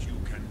what you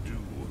can do.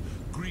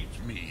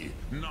 Greet me,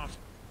 not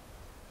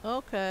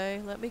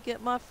Okay, let me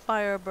get my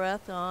fire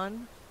breath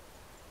on.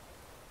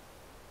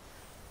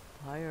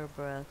 Fire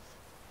breath.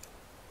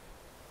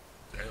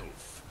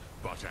 elf,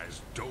 but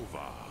as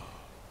Dova.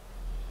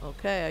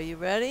 Okay, are you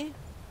ready?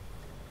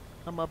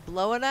 I'm gonna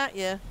blow it at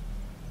you.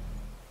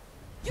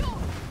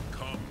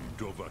 Come,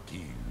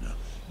 Dovahkiin.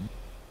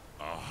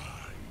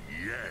 Ah,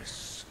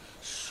 yes.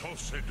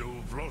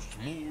 Sosedo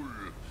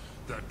Vrostmul.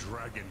 The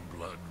dragon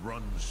blood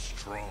runs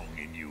strong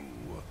in you.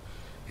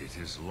 It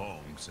is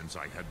long since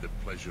I had the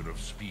pleasure of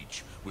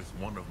speech with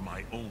one of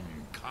my own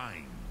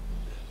kind.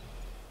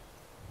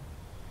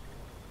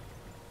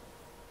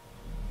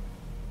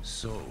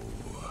 So,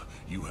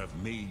 you have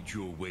made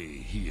your way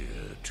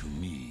here to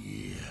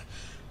me.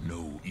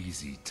 No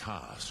easy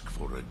task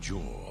for a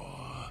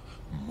jaw,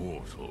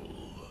 mortal.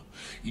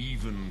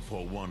 Even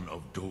for one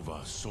of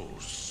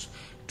Dovasos,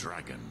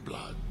 dragon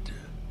blood.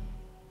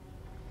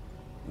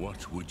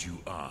 What would you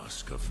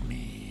ask of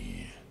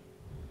me?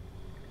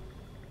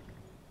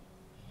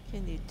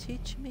 Can you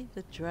teach me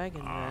the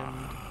Dragonrend?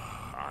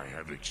 I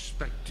have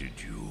expected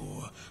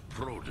you,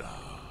 Proda.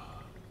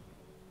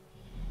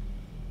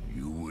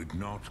 You would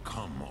not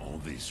come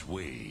all this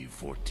way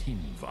for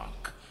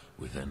Tinvak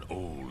with an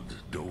old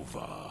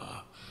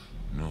Dova.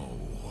 No,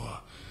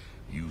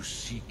 you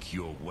seek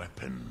your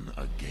weapon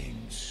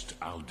against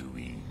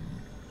Alduin.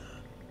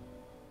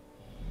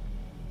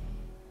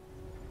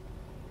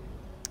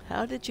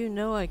 How did you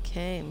know I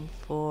came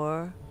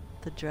for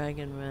the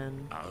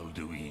Dragonrend?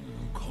 Alduin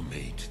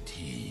Comet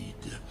Tid.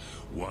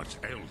 What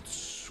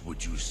else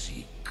would you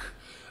seek?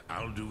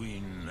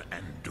 Alduin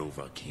and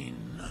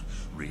Dovahkiin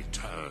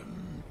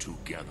return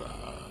together.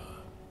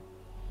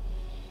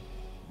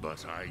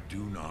 But I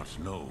do not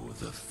know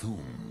the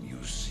Thum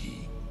you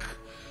seek.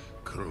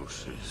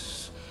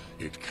 Croesus,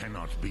 it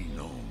cannot be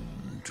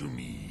known to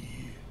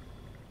me.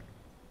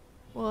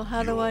 Well,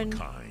 how do I... Your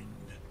kind,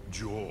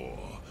 Jor,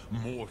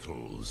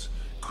 mortals,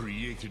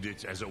 created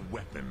it as a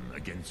weapon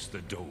against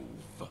the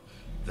Dove,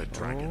 the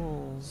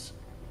dragons.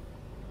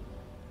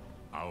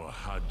 Our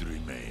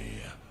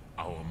Hadrime,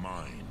 our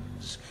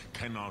minds,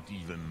 cannot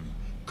even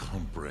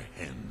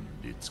comprehend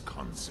its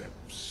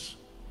concepts.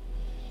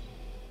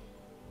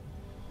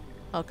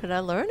 How could I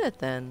learn it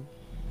then?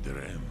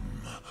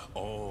 Drem,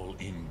 all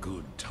in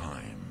good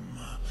time.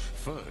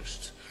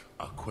 First,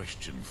 a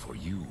question for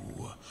you.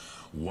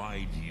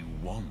 Why do you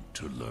want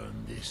to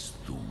learn this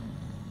Thum?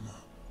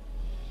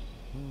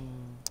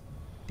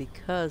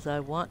 Because I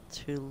want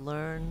to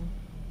learn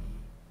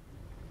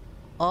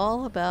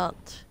all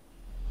about...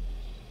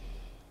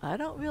 I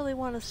don't really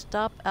want to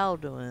stop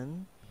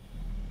Alduin.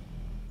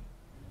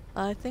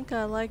 I think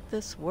I like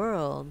this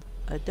world.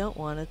 I don't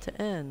want it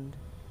to end.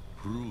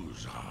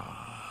 Prusa,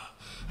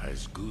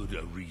 as good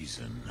a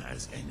reason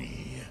as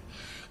any.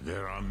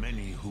 There are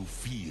many who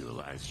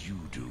feel as you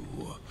do,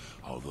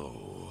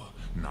 although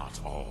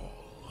not all.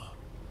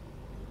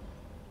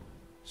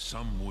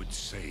 Some would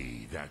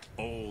say that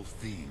all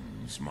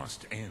things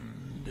must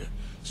end,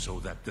 so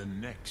that the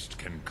next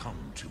can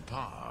come to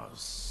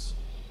pass.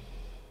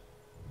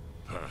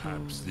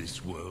 Perhaps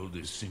this world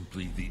is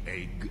simply the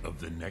egg of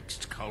the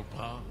next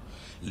Kalpa,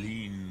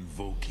 Lean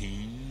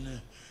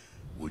Vokeen.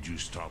 Would you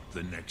stop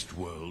the next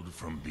world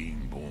from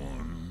being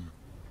born?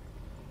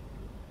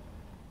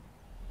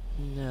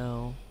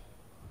 No.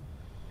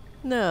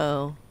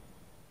 No.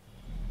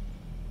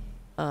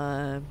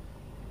 I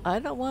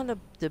don't want to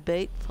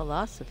debate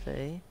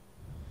philosophy.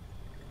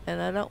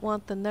 And I don't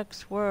want the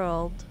next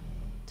world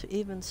to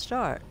even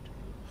start.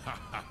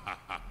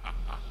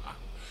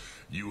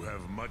 You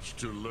have much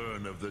to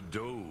learn of the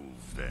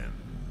Dove, then.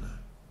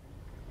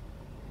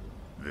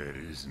 There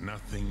is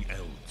nothing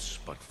else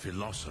but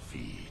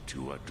philosophy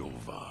to a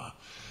Dova.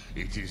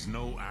 It is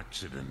no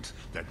accident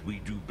that we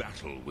do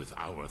battle with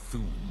our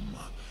Thum,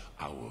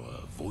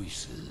 our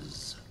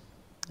voices.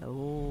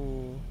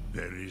 Oh.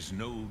 There is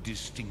no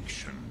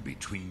distinction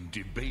between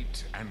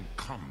debate and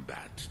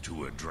combat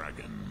to a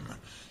dragon.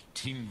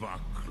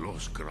 Tinvak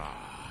Losgra.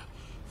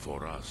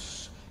 For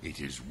us,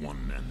 it is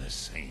one and the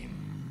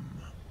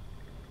same.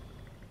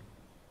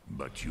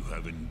 But you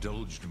have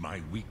indulged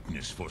my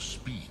weakness for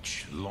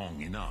speech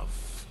long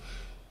enough.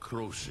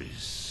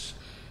 Croesus,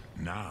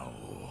 now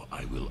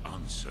I will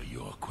answer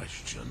your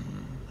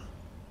question.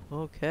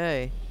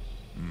 Okay.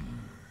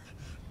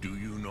 Do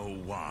you know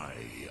why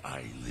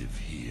I live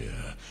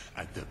here,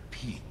 at the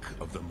peak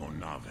of the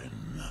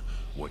Monaven,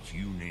 what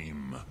you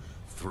name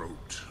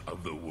Throat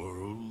of the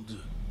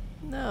World?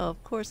 No,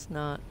 of course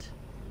not.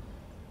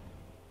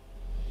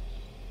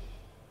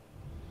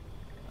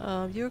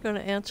 You're going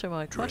to answer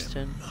my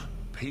question.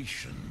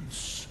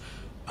 Patience.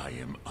 I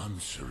am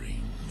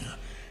answering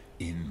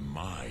in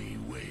my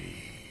way.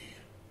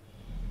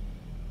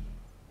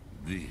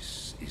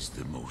 This is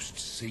the most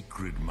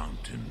sacred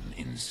mountain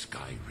in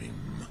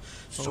Skyrim,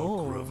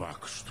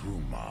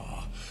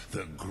 Sokravakstruma,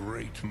 the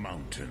great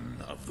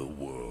mountain of the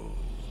world.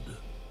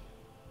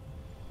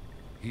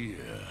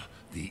 Here,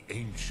 the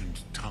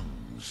ancient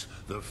tongues,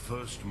 the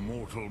first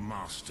mortal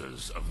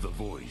masters of the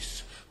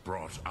voice,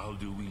 brought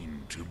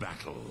Alduin to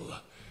battle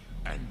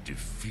and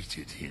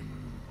defeated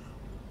him.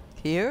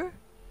 Here?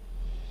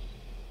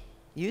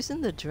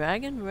 Using the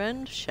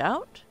Dragonrend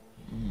shout?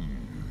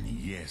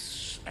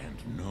 Yes and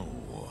no.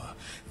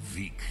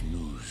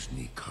 Viknus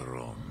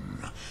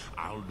Nikaron.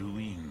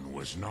 Alduin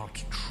was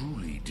not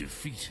truly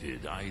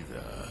defeated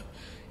either.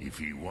 If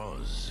he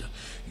was,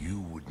 you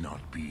would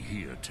not be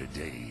here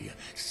today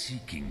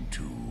seeking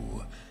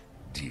to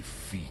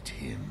defeat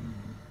him.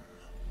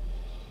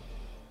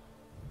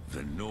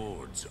 The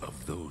Nords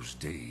of those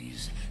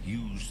days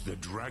used the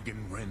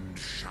Dragonrend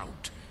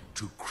shout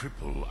to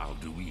cripple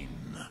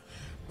Alduin,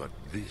 but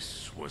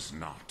this was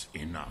not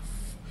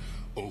enough.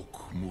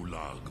 Ok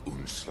Mulag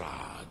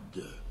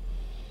Unslad.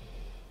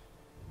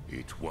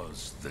 It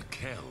was the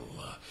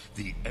Kell,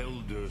 the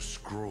Elder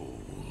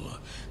Scroll.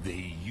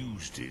 They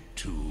used it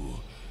to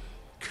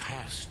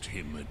cast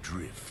him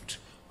adrift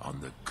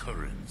on the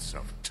currents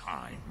of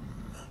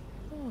time.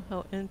 Oh,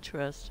 how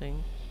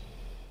interesting.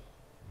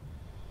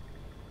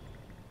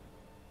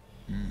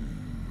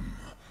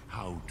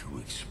 How to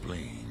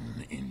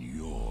explain in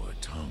your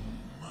tongue?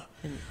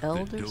 An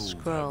Elder the Dove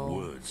Scroll.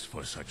 have words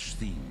for such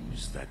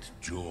things that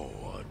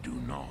Jor do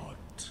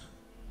not.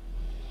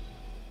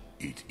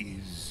 It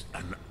is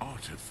an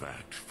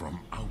artifact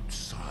from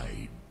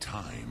outside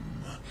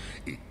time.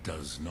 It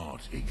does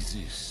not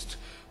exist,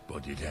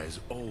 but it has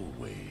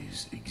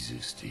always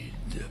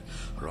existed.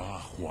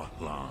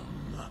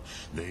 Rahwatlan.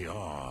 They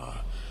are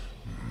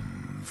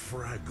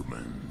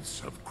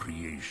fragments of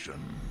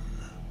creation.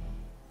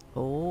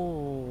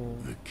 Oh.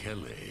 The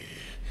Kele,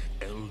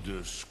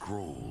 Elder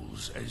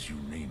Scrolls as you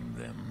name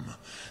them,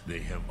 they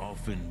have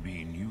often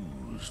been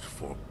used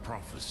for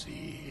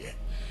prophecy.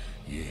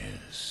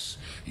 Yes,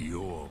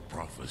 your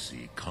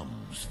prophecy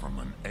comes from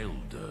an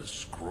Elder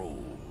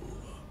Scroll.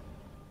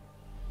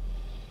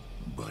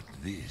 But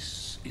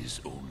this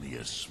is only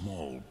a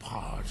small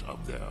part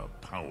of their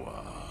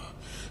power.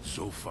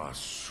 Zofa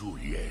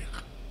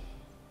Suyek.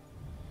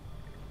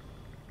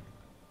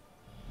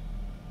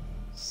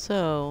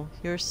 So,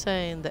 you're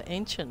saying the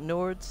ancient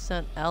Nords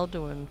sent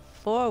Alduin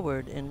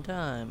forward in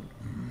time?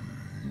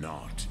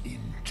 Not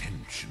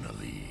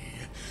intentionally.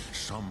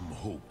 Some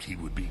hoped he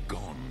would be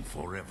gone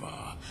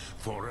forever,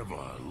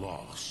 forever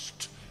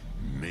lost.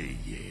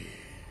 Meye.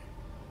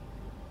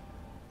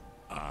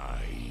 I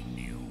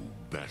knew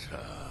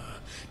better.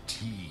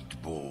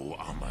 Tidbo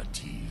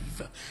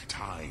Amativ.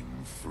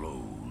 Time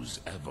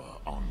flows ever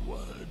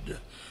onward.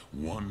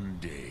 One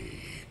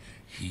day,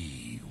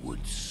 he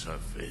would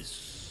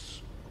surface.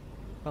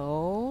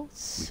 Oh, Which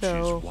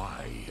so... is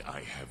why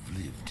I have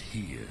lived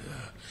here.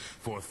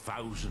 For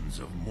thousands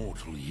of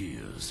mortal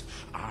years,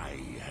 I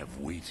have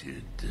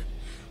waited.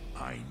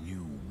 I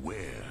knew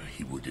where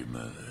he would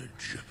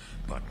emerge,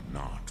 but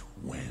not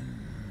when.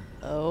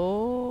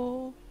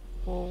 Oh,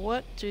 well,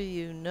 what do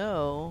you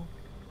know?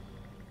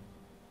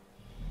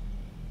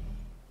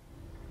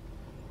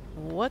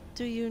 What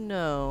do you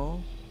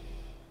know?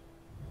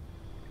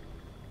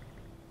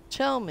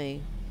 Tell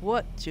me,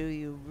 what do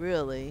you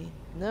really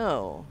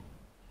know?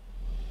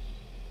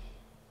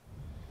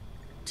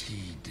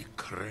 Tid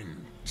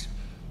Krent.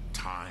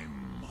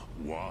 Time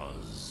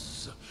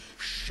was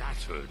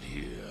shattered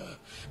here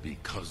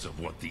because of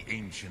what the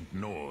ancient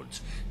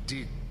Nords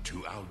did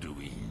to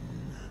Alduin.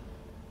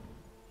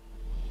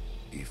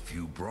 If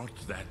you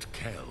brought that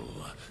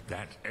Kell,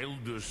 that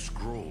Elder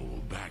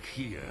Scroll back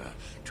here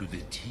to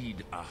the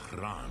Tid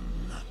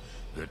Ahran,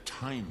 the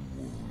Time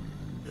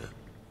Wound,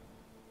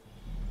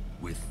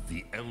 With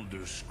the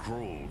Elder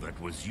Scroll that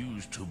was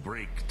used to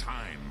break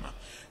time,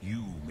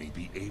 you may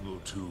be able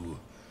to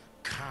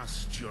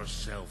cast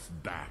yourself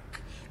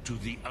back to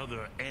the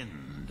other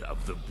end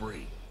of the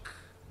break.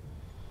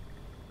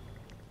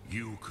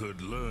 You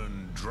could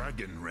learn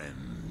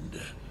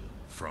Dragonrend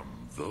from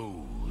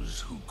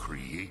those who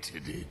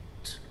created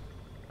it.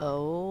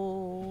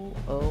 Oh,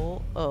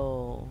 oh,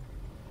 oh.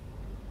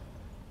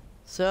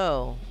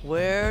 So,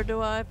 where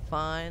do I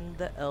find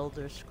the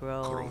Elder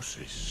Scroll?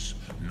 Croesus,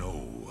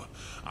 no.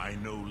 I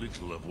know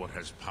little of what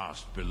has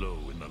passed below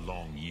in the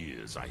long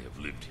years I have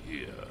lived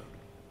here.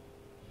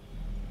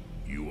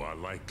 You are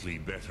likely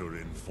better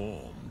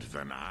informed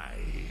than I.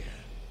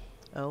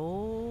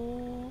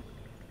 Oh.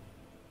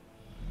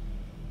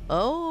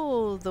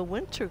 Oh, the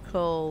winter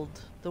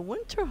cold. The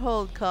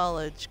Winterhold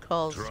College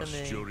calls to me.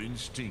 Trust your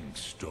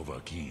instincts,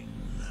 Dovahkiin.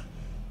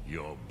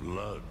 Your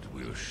blood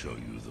will show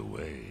you the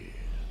way.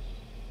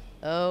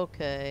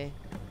 Okay.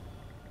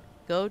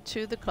 Go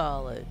to the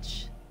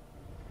college.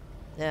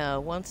 Now,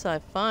 once I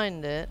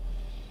find it...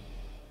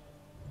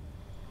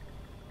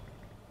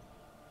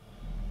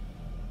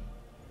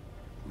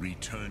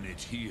 Return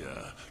it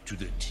here to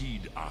the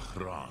Tid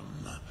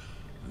Achran.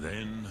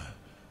 Then...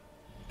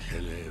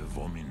 Kele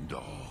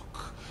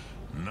Vomindok.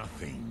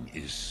 Nothing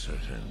is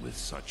certain with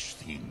such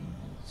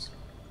things.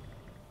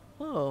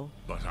 Oh.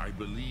 But I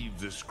believe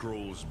the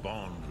scroll's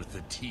bond with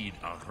the Tid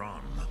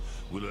Achran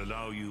will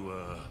allow you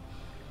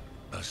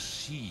a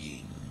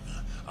seeing,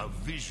 a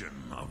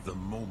vision of the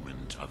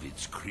moment of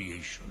its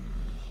creation.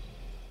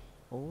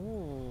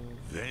 Oh.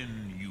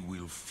 Then you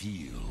will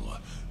feel,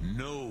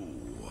 know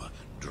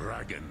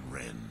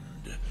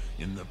Dragonrend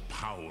in the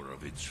power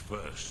of its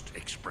first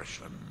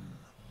expression.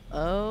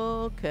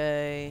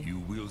 Okay. You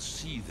will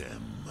see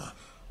them,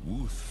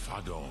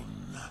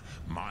 Wuthfadon,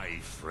 my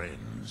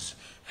friends,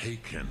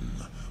 Haken,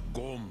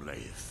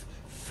 Gormlaith,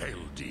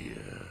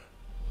 Feldir.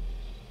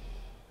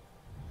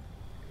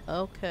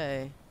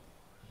 Okay.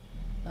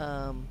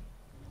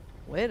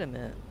 Wait a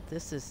minute.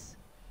 This is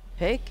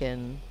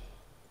Haken.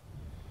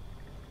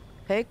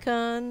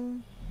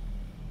 Hakon,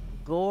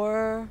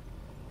 Gormlaith,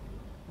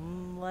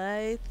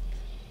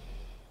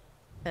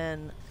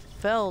 and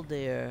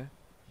Feldir.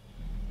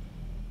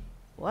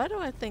 Why do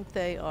I think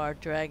they are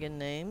dragon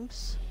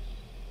names?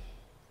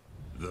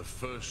 The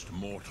first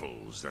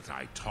mortals that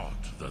I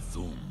taught the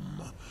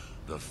Thum,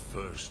 the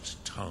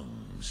first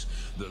tongues,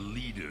 the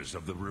leaders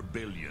of the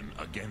rebellion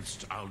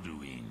against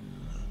Alduin.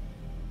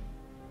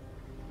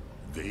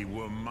 They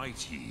were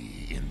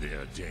mighty in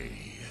their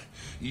day,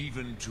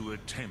 even to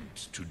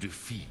attempt to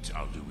defeat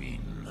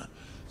Alduin.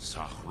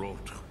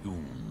 Sahrot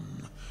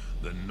Hun.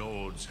 The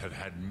Nords have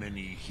had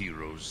many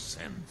heroes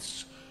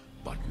since,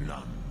 but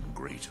none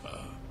greater.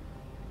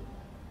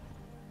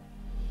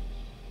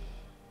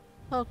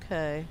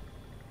 Okay.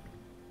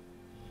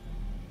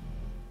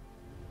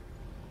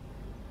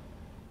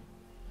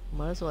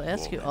 Might as well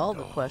ask you all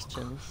the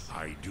questions.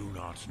 I do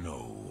not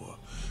know.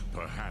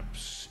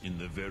 Perhaps in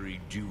the very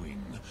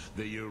doing,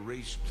 they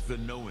erased the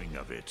knowing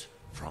of it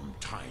from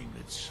time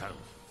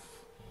itself.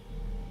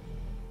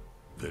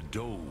 The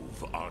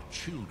Dove are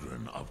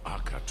children of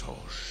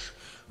Akatosh.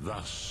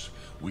 Thus,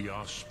 we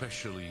are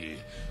specially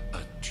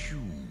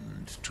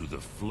attuned to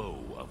the flow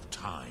of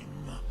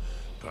time.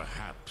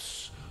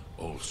 Perhaps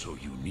also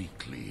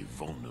uniquely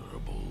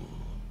vulnerable.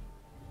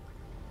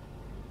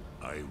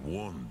 I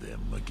warned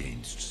them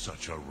against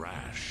such a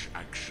rash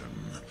action.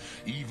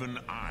 Even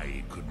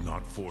I could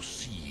not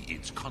foresee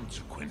its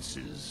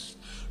consequences.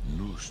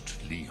 Nust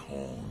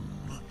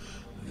Lihon.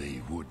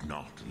 They would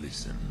not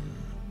listen.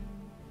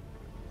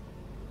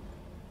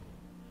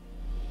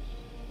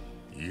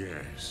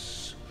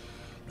 Yes,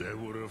 there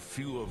were a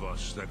few of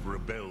us that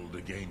rebelled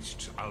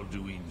against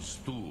Alduin's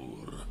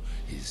Thur,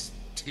 his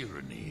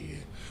tyranny.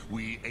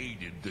 We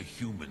aided the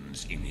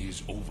humans in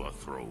his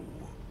overthrow.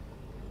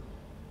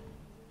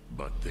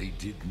 But they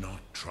did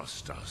not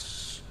trust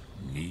us,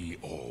 ni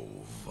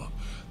Ov.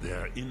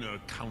 Their inner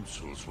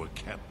counsels were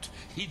kept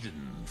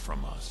hidden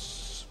from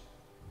us.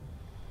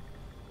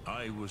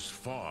 I was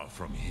far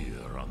from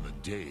here on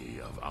the day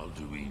of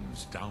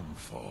Alduin's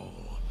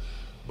downfall,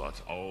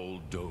 but all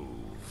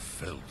Dove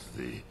felt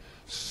the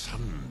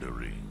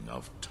sundering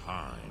of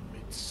time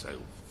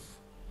itself.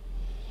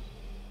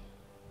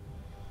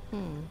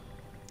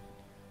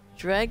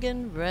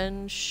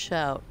 Dragonrend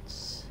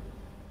shouts.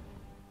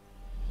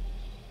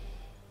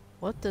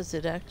 What does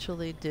it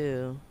actually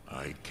do?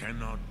 I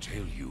cannot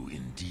tell you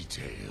in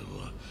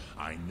detail.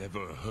 I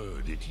never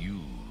heard it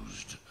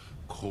used.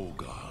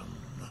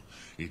 Kogan.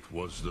 It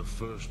was the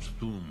first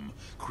Thum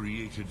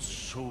created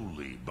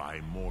solely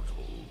by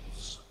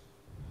mortals.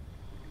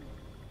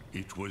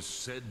 It was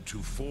said to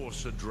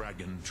force a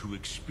dragon to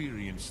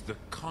experience the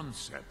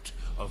concept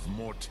of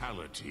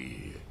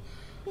mortality.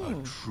 A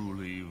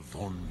truly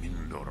von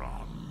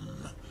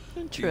Mindoran.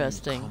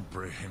 Interesting.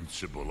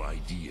 Incomprehensible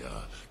idea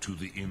to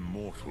the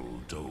immortal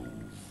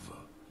Dove.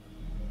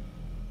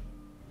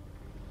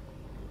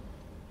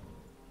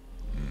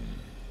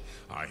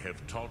 I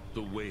have taught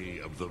the way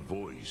of the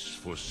voice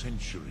for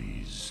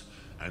centuries,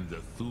 and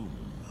the Thum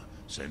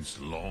since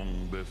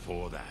long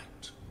before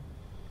that.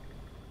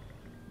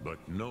 But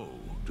no,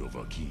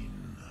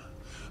 Dovahkiin.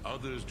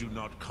 Others do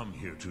not come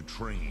here to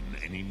train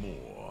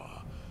anymore.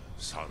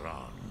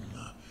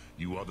 Saran,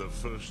 you are the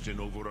first in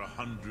over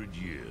 100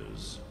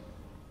 years.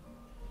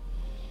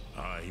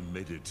 I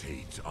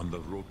meditate on the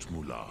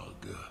Rotmulag,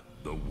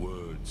 the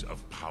words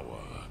of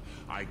power.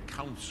 I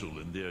counsel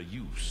in their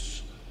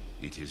use.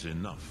 It is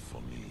enough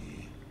for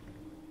me.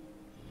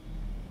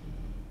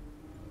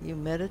 You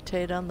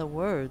meditate on the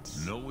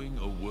words. Knowing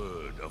a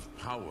word of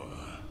power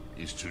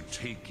is to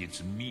take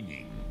its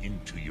meaning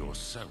into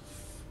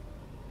yourself.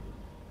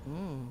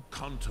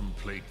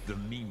 Contemplate the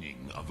meaning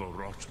of a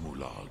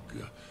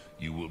Rotmulag.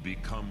 You will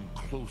become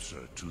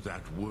closer to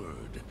that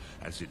word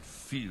as it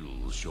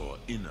fills your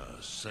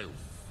inner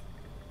self.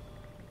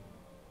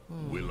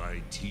 Will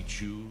I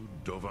teach you,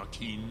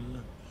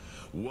 Dovahkiin?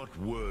 What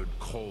word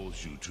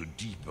calls you to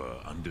deeper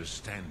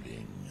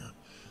understanding?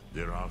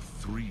 There are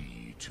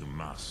 3 to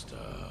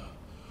master.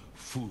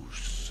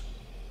 Fus,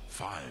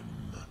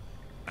 Faim,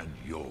 and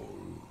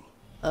Yol.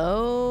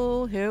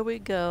 Oh, here we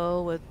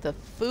go with the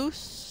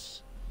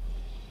Foos.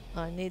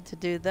 I need to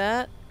do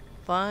that.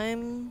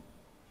 Faim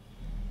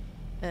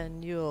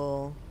and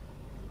Yul.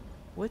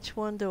 Which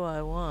one do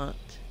I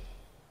want?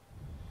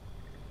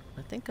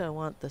 I think I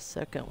want the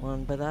second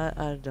one, but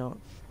I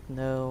don't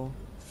know.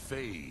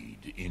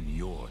 Fade in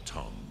your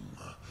tongue.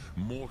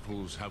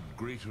 Mortals have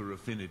greater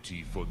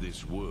affinity for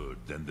this word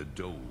than the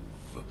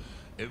dove.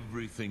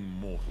 Everything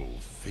mortal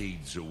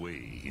fades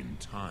away in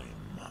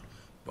time,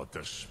 but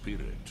the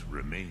spirit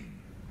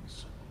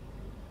remains.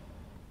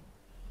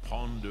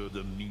 Ponder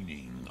the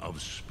meaning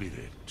of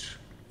spirit.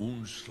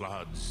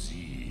 Unslad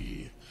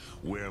Zi.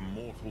 Where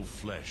mortal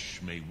flesh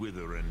may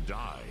wither and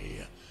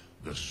die,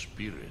 the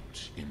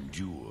spirit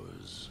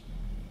endures.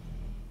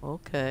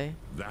 Okay.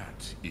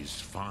 That is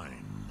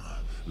fine.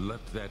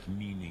 Let that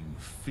meaning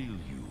fill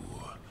you.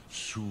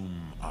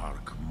 Sum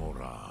Ark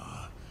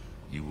Mora.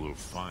 You will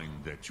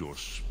find that your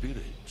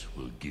spirit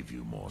will give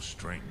you more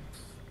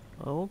strength.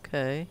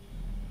 Okay.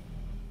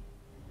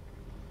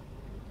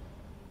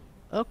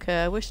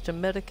 Okay, I wish to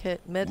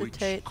meditate.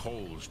 Which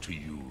calls to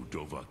you,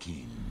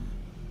 Dovahkiin?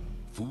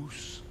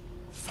 Fus,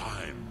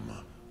 Faim,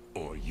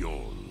 or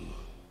Yol?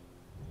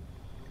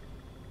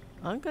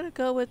 I'm gonna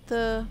go with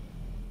the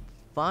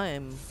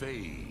Faim.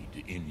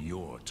 Fade in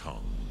your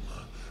tongue.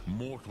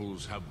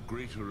 Mortals have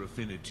greater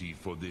affinity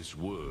for this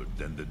word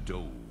than the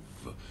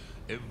dove.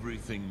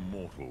 Everything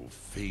mortal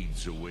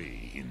fades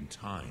away in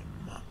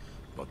time,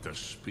 but the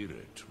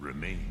spirit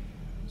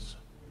remains.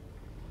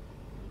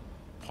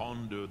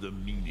 Ponder the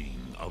meaning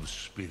of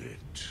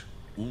spirit.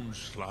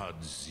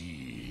 Unslad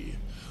Zi.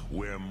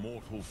 Where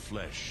mortal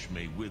flesh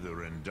may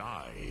wither and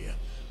die,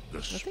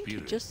 the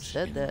spirit just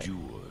said that.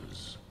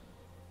 endures.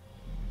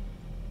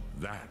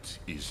 That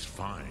is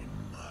fine.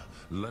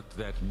 Let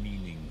that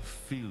meaning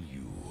fill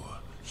you.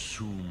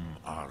 Sum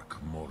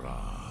Ark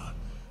Mora.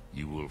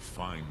 You will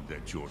find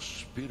that your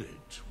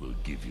spirit will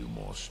give you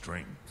more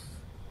strength.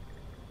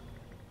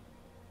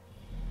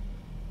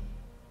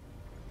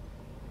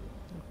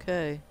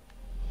 Okay.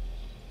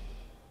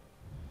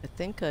 I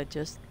think I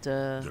just,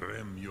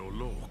 Drem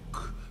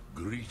Yolok,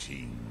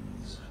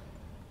 greetings.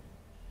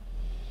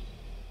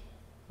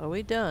 Are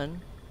we done?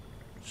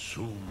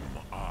 Sum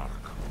Ark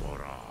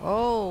Mora.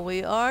 Oh,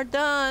 we are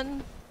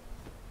done.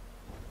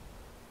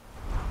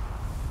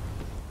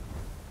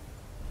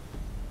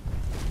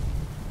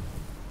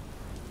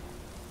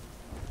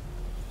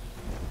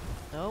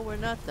 No, we're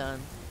not done.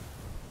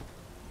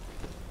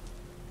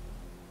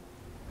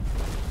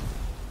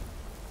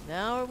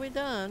 Now are we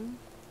done?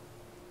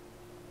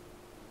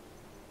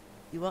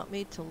 You want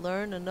me to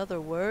learn another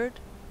word?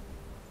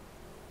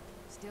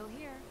 Still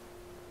here.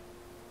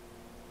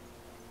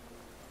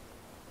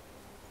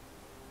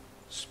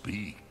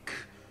 Speak.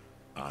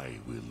 I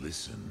will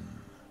listen.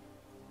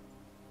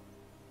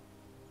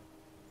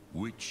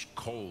 Which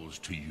calls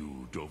to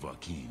you,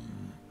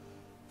 Dovahkiin?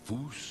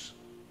 Fus,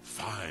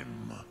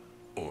 Faim,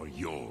 or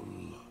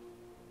Yol?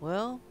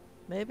 Well,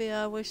 maybe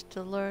I wish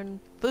to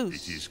learn Foos.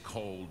 It is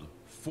called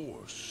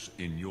force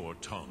in your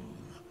tongue.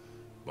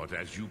 But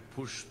as you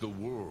push the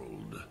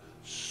world,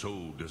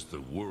 so does the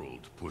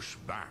world push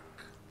back.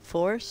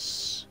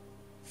 Force?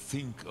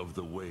 Think of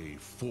the way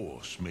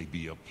force may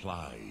be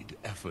applied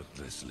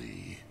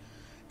effortlessly.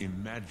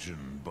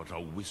 Imagine but a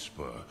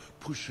whisper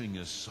pushing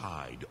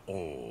aside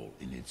all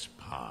in its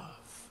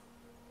path.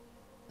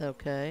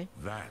 Okay.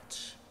 That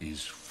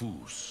is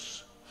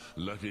Fus.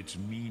 Let its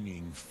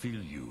meaning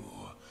fill you.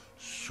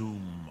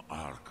 Sum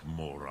Ark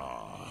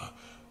Mora.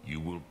 You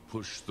will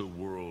push the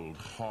world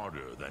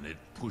harder than it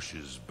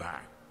pushes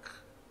back.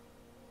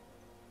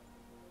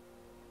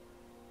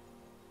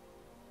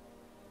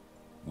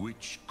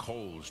 Which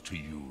calls to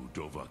you,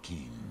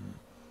 Dovahkiin?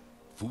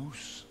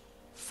 Fus,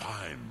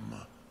 Faim,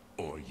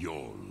 or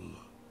Yol?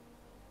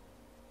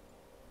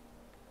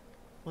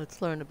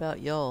 Let's learn about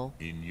Yol.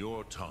 In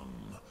your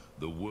tongue,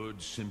 the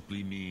word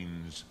simply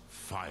means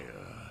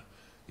fire.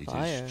 It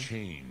Fire. is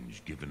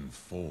change given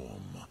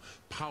form,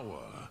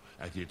 power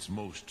at its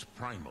most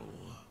primal.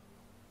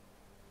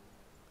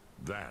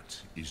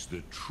 That is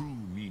the true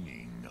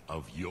meaning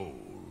of Yol.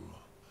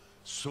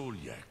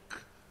 Solyek,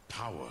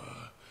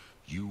 power.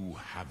 You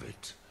have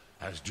it,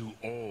 as do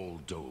all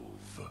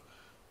Dove.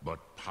 But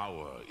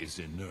power is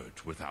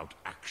inert without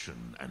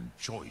action and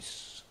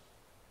choice.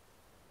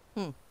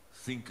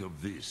 Think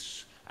of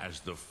this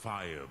as the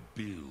fire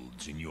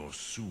builds in your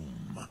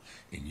sum,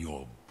 in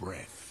your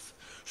breath.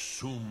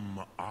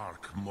 Sum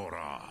arc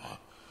mora.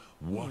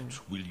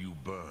 What will you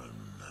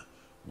burn?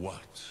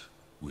 What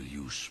will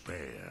you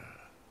spare?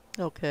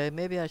 Okay,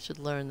 maybe I should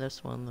learn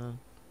this one then.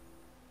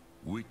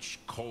 Which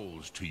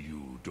calls to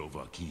you,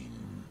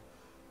 Dovahkiin?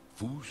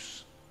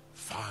 Fus,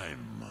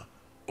 Faim,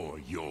 or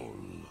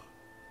Yol?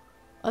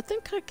 I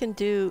think I can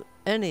do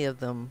any of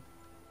them.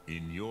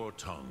 In your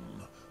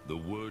tongue, the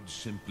word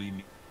simply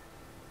means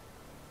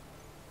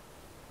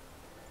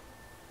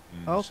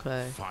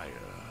Okay. fire.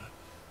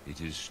 It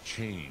is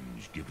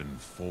change given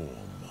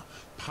form,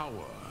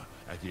 power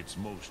at its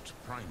most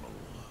primal.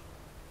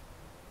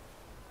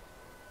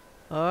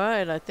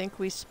 Alright, I think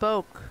we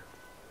spoke.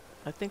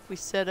 I think we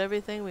said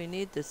everything we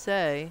need to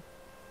say.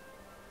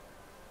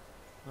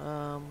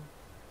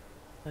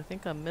 I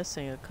think I'm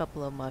missing a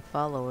couple of my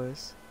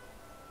followers.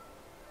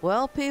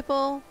 Well,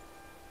 people,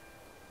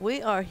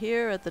 we are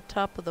here at the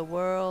top of the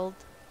world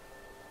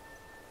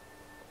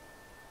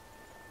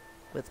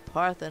with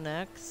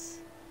Paarthurnax,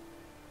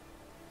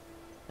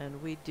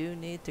 and we do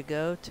need to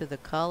go to the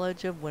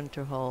College of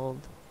Winterhold.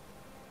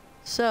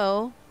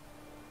 So,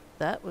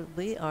 that would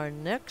be our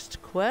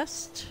next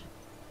quest.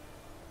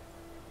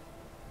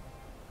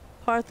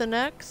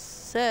 Paarthurnax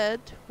said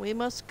we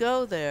must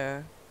go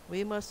there.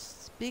 We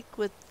must speak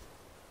with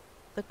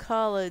the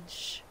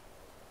college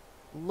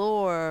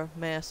lore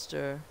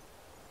master,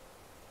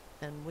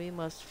 and we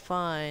must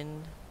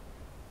find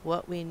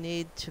what we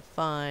need to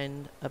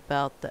find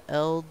about the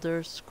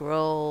Elder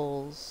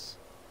Scrolls.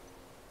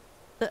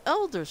 The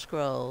Elder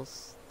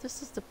Scrolls.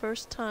 This is the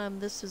first time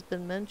this has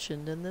been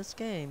mentioned in this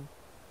game.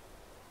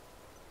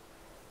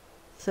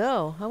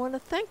 So, I want to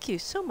thank you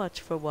so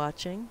much for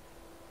watching.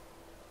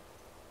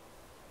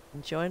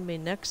 And join me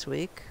next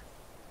week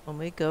when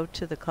we go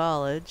to the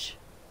college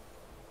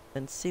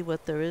and see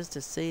what there is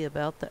to see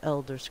about the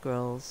Elder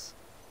Scrolls.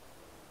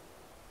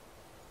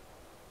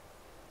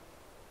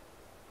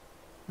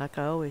 Like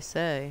I always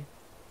say,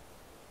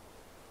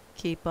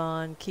 keep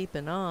on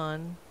keeping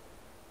on.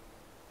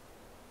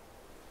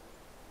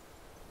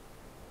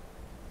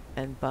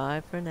 And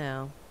bye for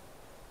now.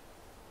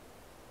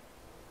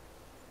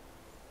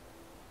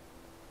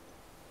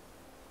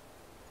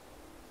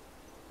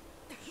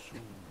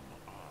 Sum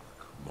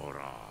arc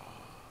mora.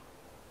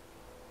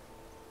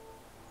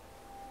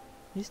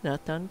 He's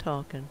not done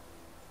talking.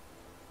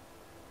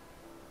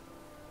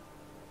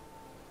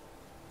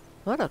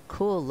 What a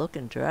cool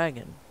looking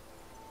dragon.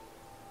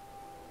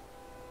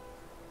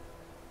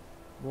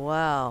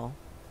 Wow.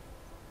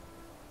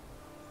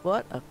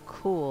 What a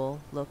cool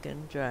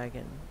looking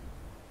dragon.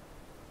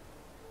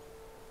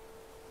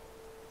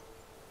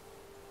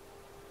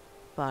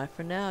 Bye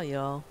for now,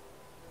 y'all.